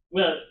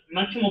 well,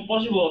 maximum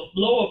possible of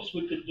blow-ups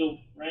we could do,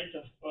 right?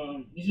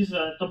 This is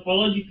a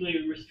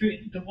topological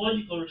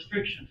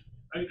restriction,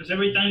 right? Because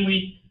every time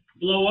we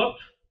blow up,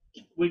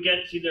 we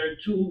get either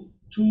two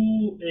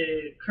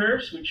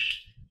curves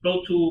which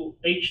go to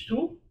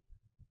H2,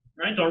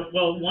 right? Or,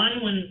 well,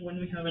 one when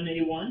we have an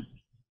A1.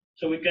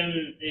 So we can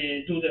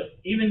do the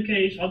even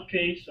case, odd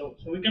case, so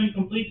we can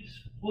complete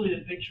fully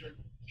the picture.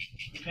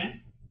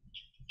 Okay.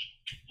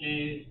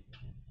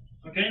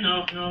 Okay.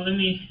 Now let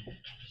me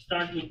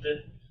start with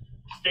the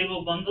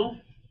stable bundle.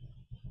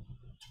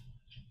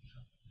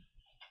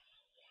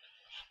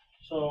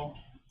 So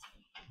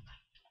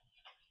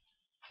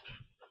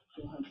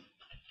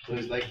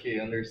it's like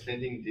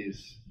understanding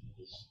this,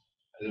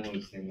 I don't know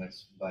his name, like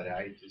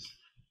varieties,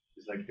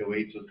 is like the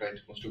way to try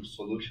to construct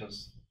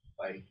solutions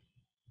by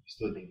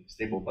studying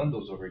stable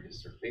bundles over the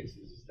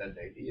surfaces. Is that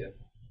the idea?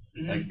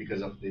 Mm-hmm. Like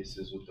because of this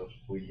result of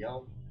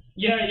Fouillon?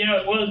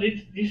 Yeah. Well,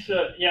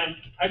 yeah.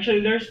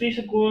 Actually, there's this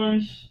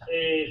equivalence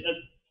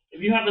that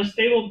if you have a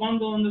stable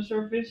bundle on the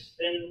surface,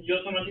 then you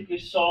automatically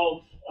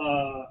solve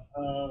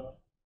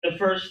the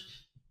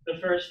first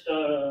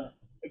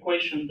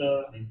equation,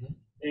 the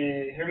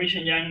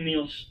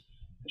Hermitian-Yang-Mills.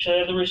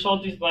 Actually, the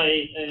result is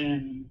by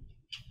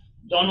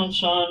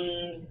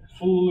Donaldson,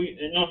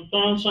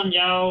 Donaldson,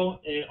 Yao,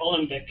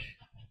 Uhlenbeck.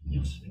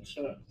 It's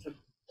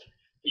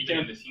even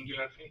in the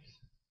singular case.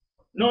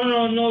 No.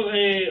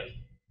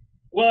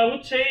 Well, I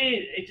would say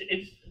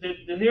it's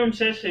the theorem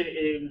says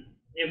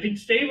if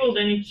it's stable,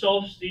 then it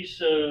solves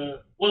this.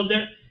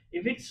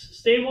 If it's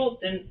stable,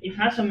 then it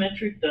has a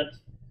metric that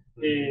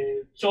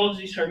solves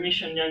this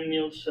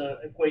Hermitian-Yang-Mills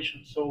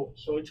equation. So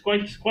it's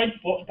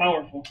quite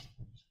powerful.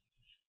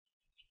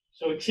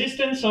 So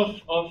existence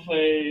of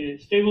a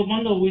stable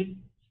bundle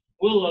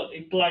will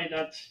imply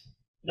that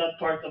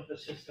part of the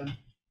system.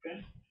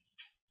 Okay.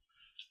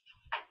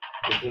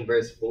 The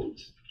converse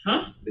folds.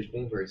 Huh? The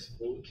converse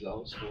folds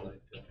also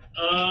like that.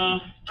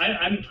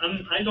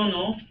 I don't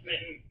know.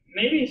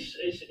 Maybe it's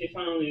if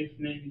and only if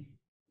maybe.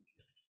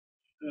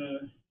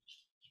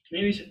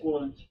 Maybe it's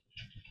equivalent.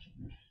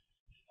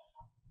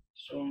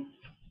 So.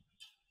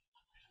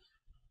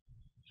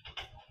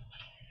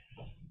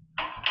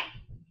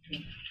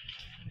 Okay.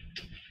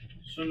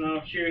 So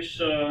now here's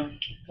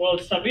well,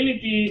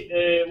 stability.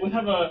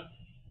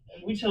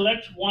 We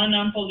select one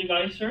ample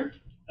divisor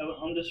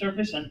on the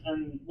surface,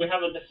 and we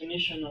have a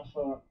definition of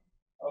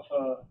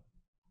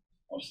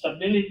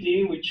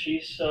stability, which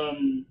is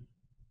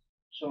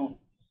so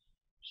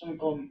something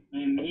called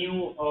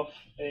mu of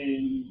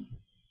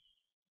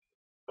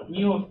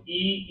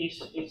E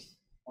is,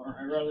 or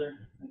rather,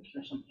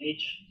 here's some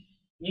H.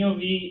 Mu of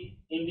E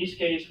in this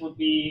case would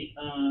be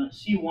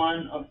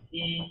C1 of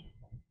E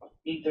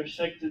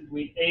intersected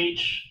with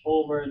H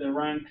over the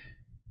rank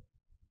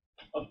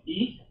of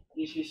E.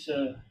 This is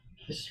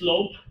the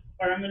slope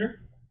parameter,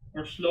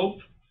 or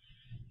slope,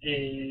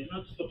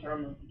 not slope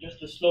parameter, just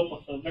the slope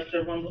of the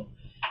vector bundle.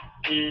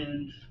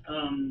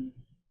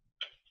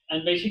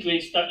 And basically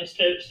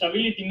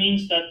stability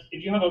means that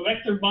if you have a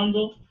vector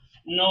bundle,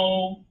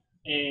 no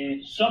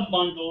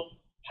sub-bundle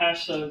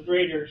has a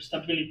greater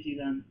stability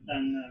than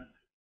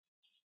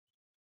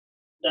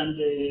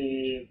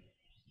the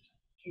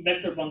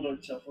vector bundle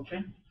itself.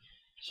 Okay.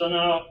 So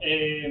now,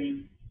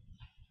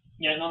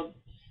 now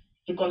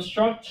to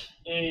construct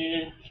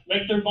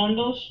vector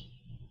bundles,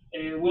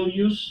 we'll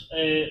use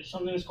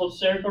something that's called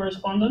Serre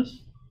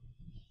correspondence.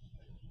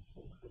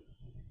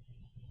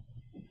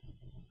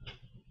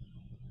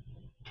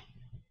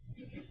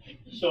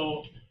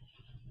 So,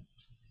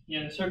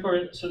 yeah, the Serre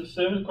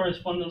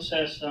correspondence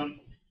says, of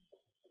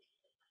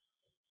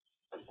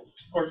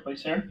course, by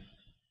Serre.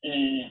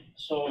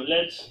 So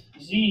let's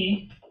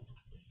Z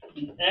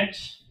in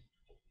X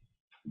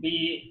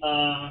be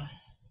a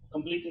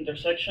complete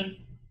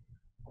intersection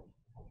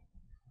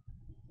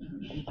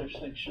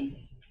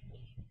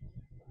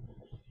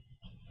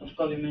of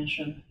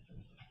codimension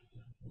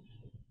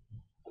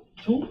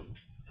 2.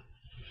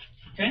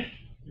 Okay.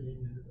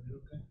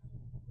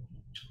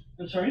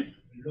 I'm sorry.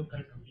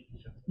 Local complete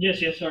intersection.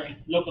 Yes. Sorry.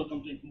 Local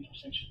complete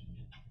intersection.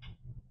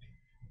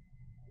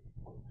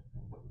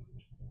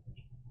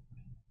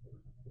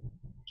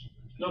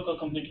 Local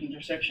complete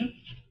intersection.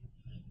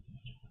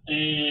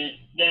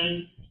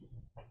 Then,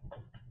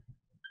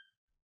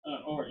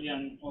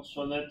 and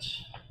also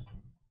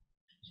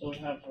so we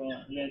have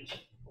let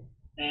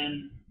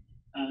N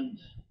and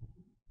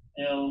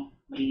L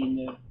be in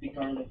the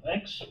picard of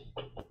X.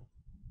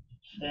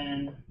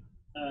 Then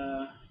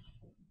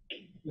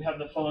we have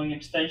the following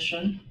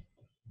extension.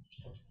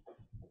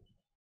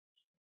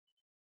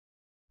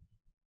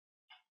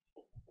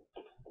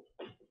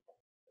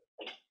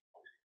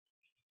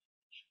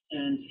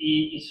 And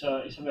E is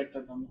a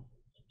vector bundle.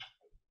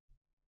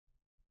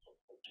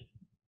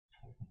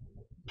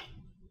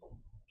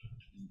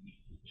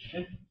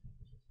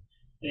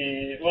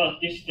 well,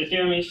 the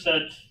theorem is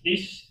that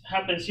this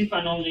happens if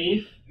and only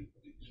if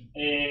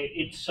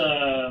it's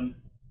the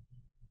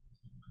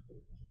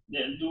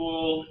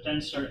dual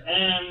tensor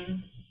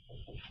M,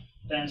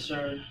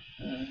 tensor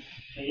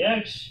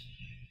Kx,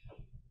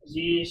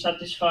 Z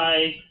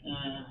satisfy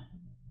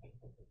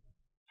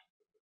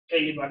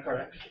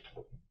Cayley-Bacharach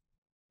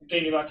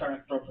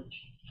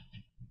property.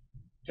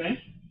 Okay.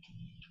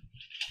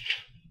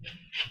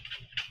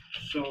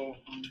 So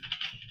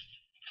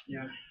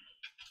yeah.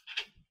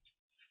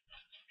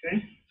 Okay.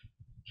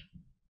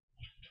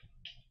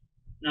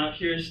 Now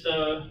here's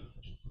the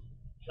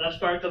last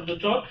part of the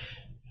talk.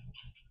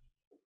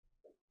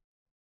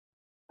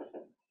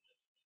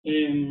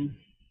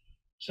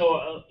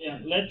 So yeah,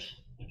 let's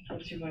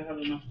see if I have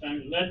enough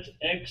time. Let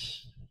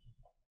x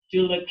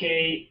tilde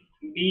k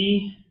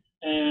be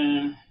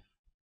a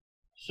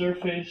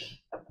surface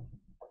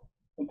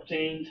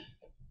obtained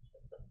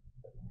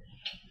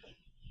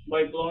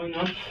by blowing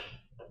up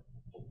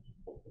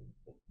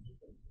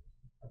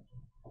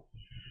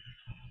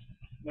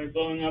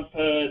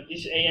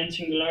these AN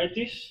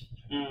singularities,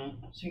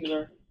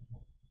 singular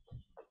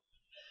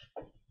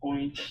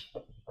points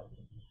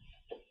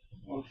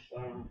of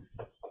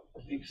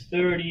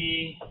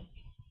x30,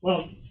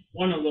 well,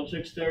 one of those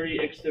x30,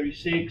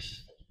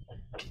 x36,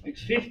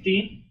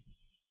 x50.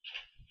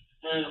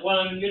 And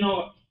well, you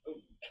know,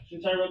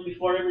 since I wrote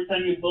before, every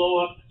time you blow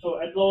up, so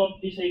I blow up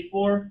this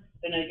A4,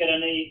 then I get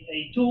an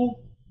A2,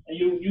 and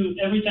you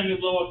every time you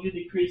blow up, you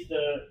decrease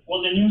the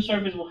new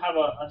surface will have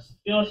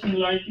still a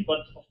singularity,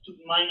 but of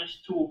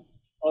 -2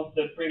 of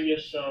the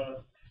previous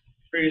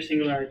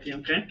singularity.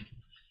 Okay.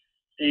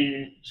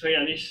 So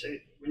yeah, this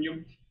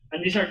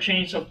and these are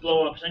chains of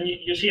blow-ups, and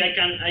you see I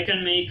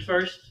can make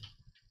first,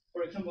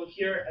 for example,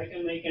 here I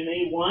can make an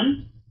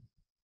A1,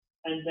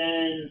 and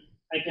then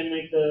I can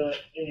make the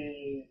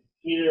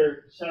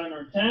either 7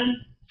 or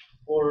 10,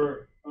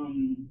 or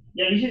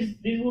yeah, this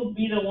will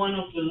be the one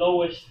of the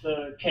lowest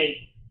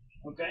K.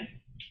 Okay.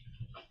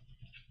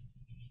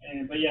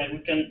 But yeah, we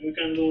can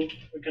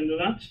do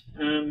that.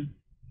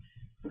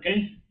 Okay.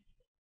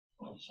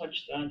 Well,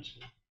 such that.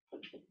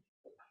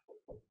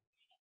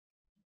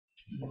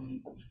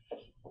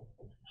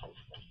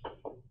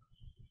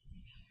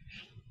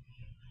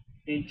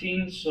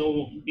 18,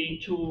 so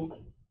B2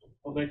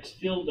 of x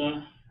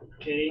tilde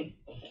k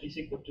is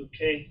equal to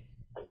k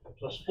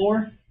plus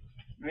 4,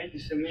 right?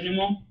 This is a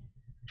minimal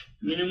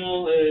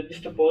this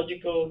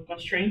topological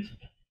constraint.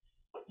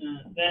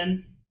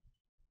 Then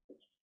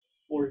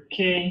for k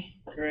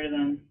greater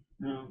than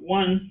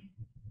 1,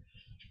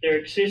 there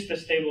exists a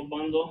stable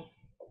bundle,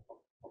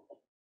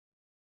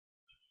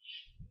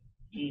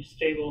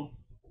 stable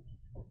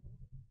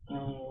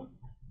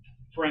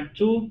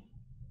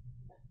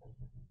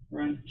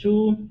rank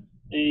 2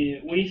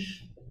 with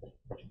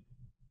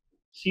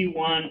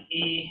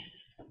C1E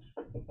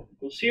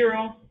equals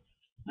 0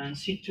 and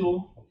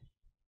C2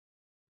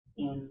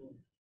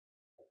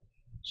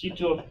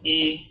 of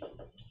E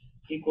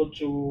equal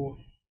to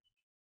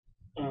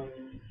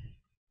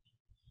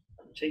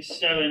say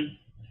 7.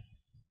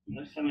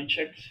 Last time I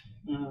checked,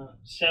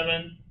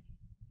 7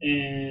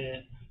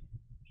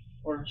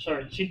 or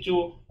sorry, C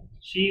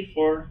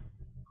for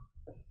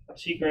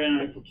C greater than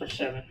or equal to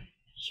 7.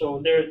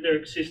 So there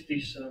exists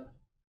this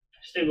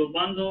stable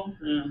bundle.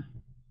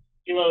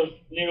 Give a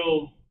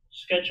little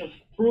sketch of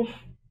proof.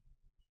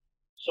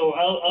 So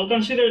I'll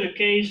consider the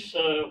case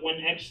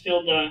when x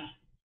tilde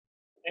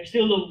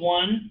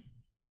 1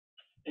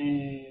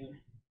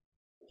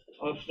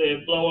 of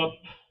the blow up.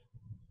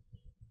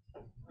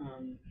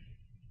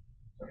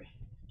 Sorry.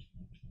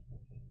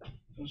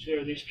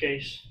 Consider this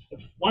case.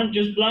 One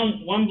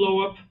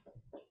blow up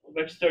of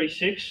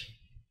x36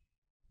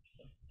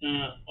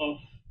 of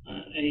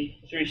a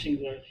 3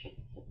 singularity.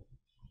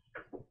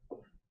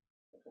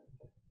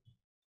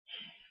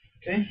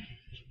 Okay.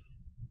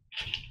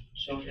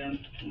 So yeah,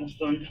 almost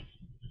done.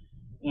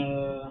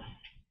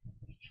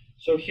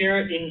 So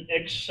here in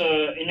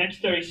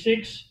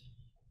x36,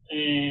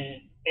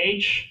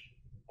 H,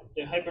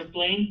 the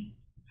hyperplane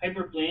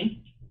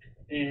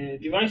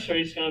divisor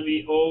is going to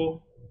be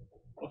O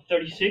of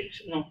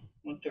 36. No,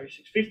 not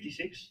 36,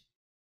 56.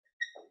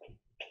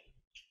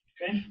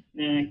 Okay.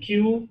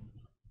 Q.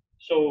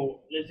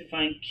 So let's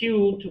define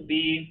Q to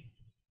be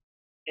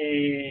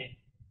a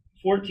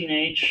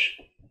 14H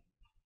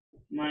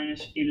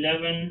minus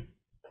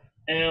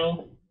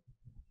 11L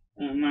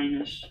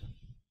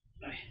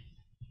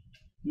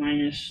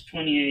minus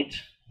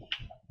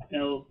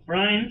 28L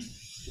primes.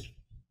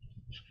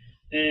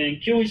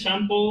 And Q is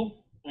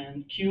sample,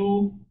 and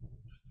Q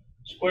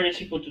squared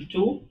is equal to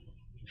 2.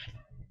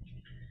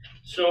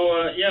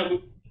 So yeah,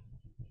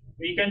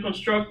 we can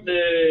construct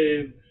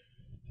the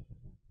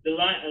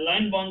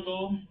line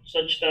bundle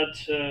such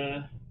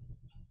that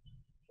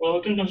well,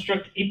 we can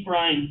construct E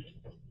prime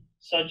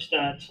such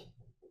that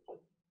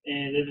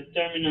the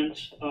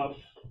determinant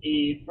of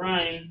E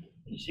prime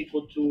is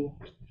equal to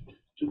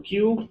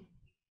Q,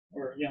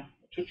 or yeah,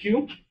 to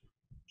Q.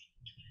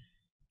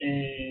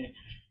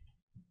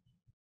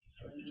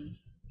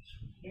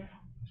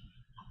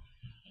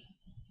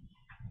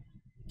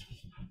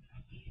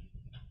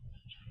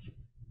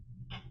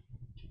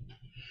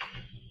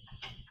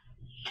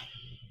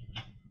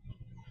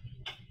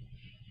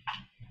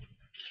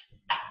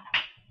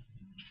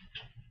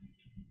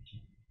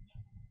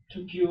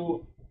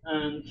 2q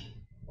and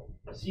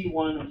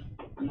C1 of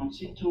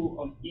C2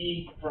 of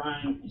E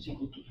prime is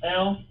equal to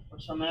L or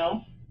some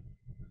L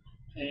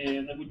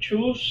that we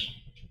choose.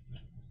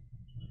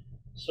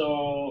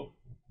 So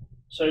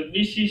if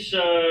this is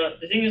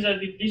the thing is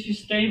that if this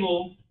is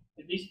stable,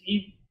 if this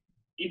E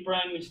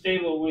prime is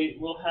stable, we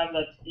will have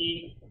that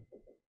E.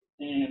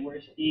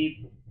 Where's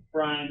E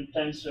prime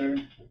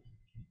tensor?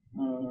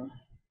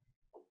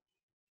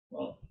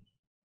 Well,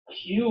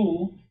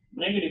 Q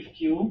negative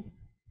Q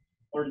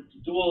or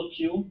dual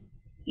Q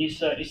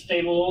is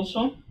stable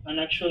also, and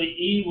actually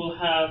E will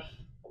have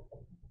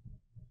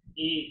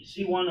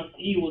C1 of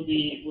E will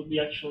be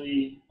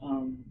actually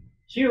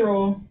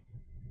 0,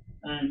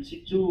 and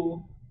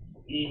C2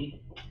 of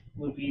E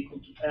will be equal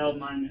to L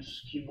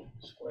minus Q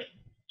squared.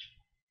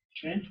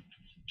 Okay.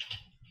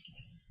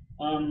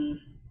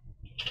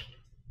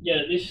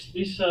 Yeah.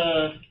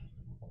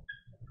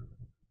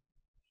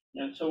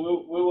 Yeah. So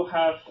we will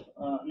have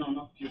no,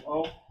 not Q.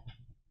 O.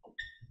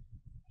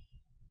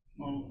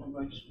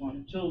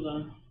 One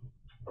tilde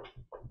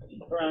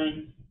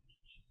prime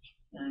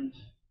and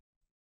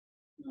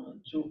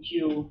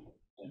 2q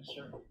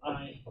tensor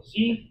I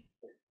C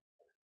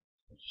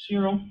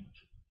 0.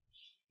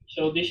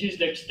 So this is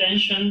the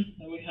extension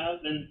that we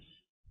have. Then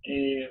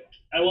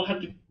I will have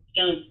to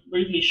kind of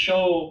briefly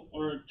show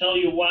or tell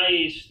you why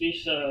is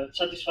this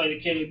satisfy the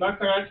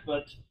Cayley-Bacharach,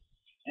 but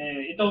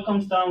it all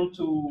comes down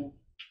to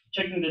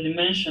checking the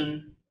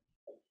dimension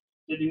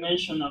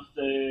of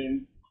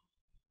the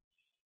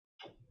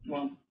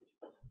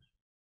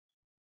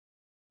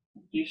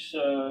this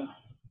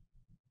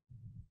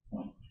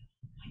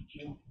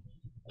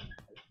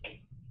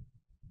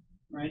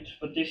right,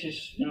 but this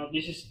is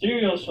this is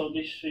trivial, so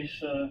this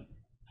is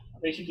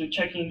basically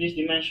checking this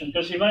dimension,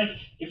 because if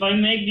I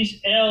make this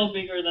L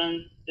bigger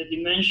than the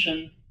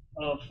dimension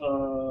of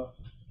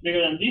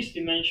bigger than this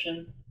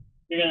dimension,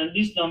 bigger than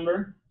this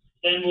number,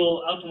 then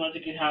we'll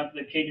automatically have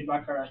the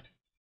Cayley-Bacharach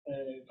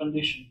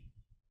condition.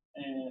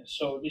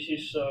 So this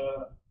is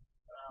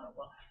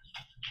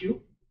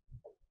Q.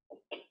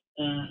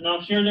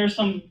 Now here there's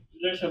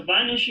a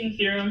vanishing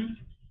theorem.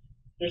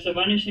 There's a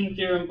vanishing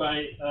theorem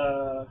by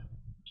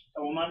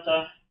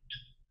Kawamata.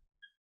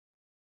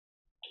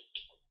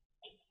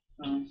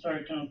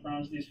 Sorry, I cannot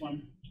pronounce this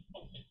one.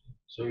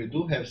 So you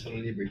do have some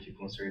liberty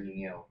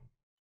concerning L.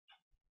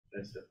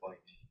 That's the point.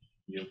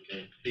 You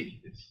can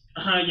pick this.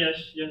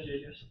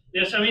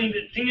 Yes. I mean,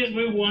 the thing is,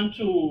 we want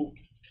to.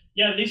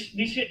 Yeah, this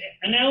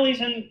an L is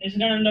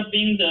gonna end up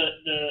being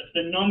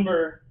the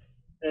number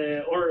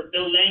or the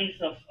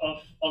length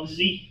of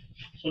Z.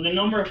 So the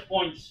number of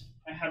points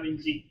I have in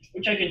Z,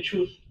 which I can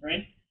choose,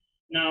 right?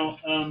 Now,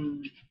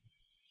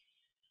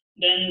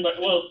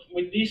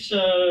 with this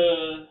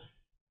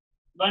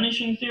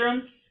vanishing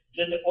theorem,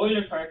 then the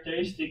Euler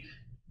characteristic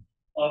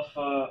of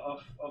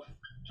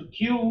to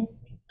Q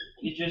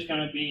is just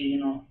gonna be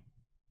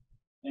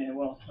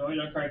the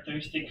Euler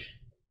characteristic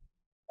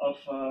of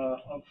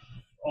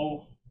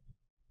O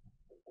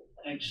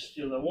x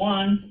to the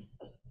 1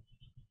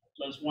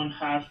 plus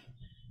 1/2.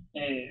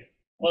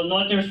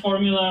 Noether's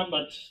formula,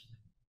 but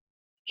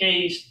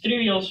K is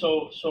trivial,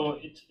 so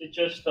it's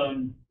just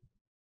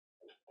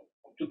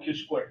 2q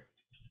squared.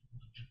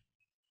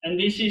 And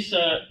this is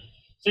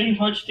same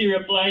Hodge theory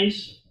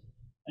applies,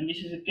 and this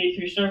is a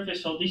K3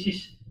 surface, so this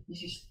is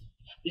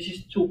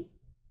 2,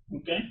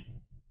 okay?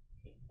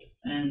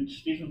 And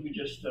this will be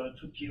just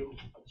 2q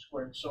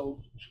squared.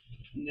 So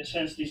in the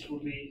sense, this will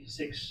be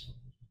 6,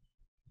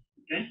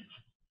 okay?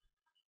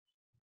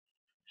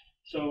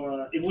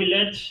 So if we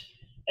let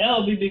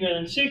L be bigger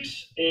than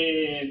 6,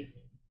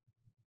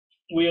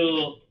 we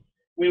will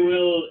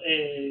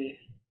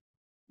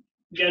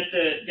get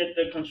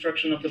the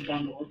construction of the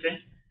bundle, okay?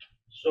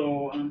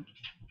 So I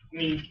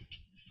mean,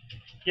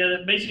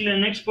 yeah, basically the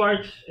next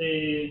part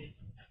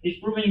is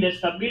proving the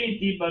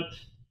stability, but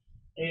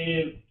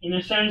in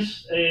a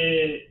sense,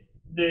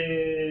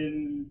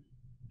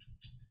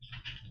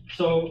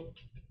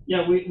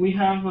 we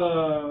have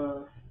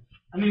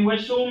I mean, we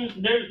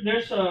assume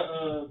there's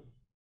a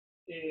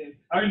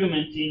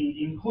argument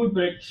in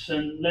Hulbrecht's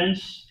and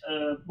Lenz's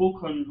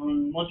book on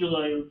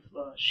moduli of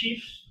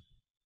sheaves,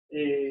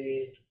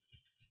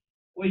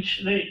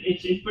 which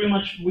it's pretty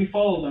much we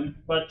follow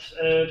them, but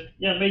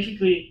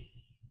basically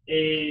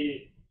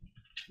in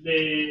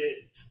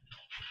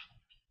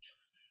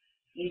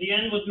the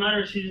end what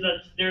matters is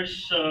that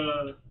there's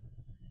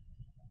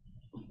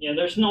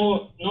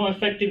no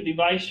effective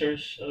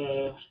divisors.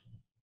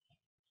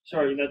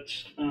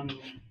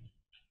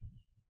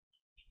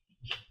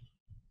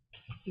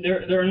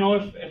 There are no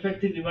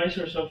effective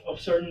divisors of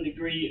certain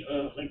degree,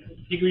 like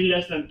degree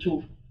less than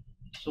 2,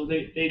 so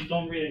they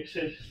don't really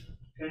exist.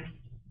 Okay,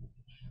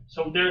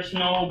 so there's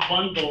no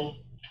bundle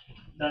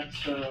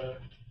that's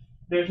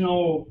there's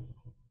no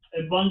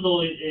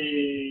bundle.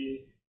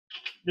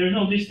 There's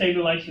no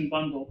destabilizing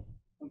bundle.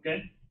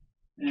 Okay,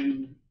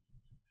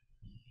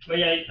 but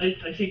yeah,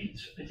 I think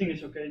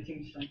it's okay. I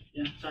think it's fine.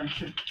 Yeah, sorry.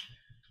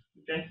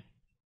 Okay.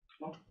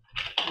 Well,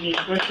 any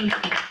questions?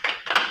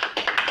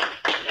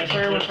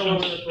 Sorry, we're all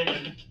over the place.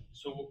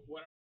 So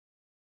what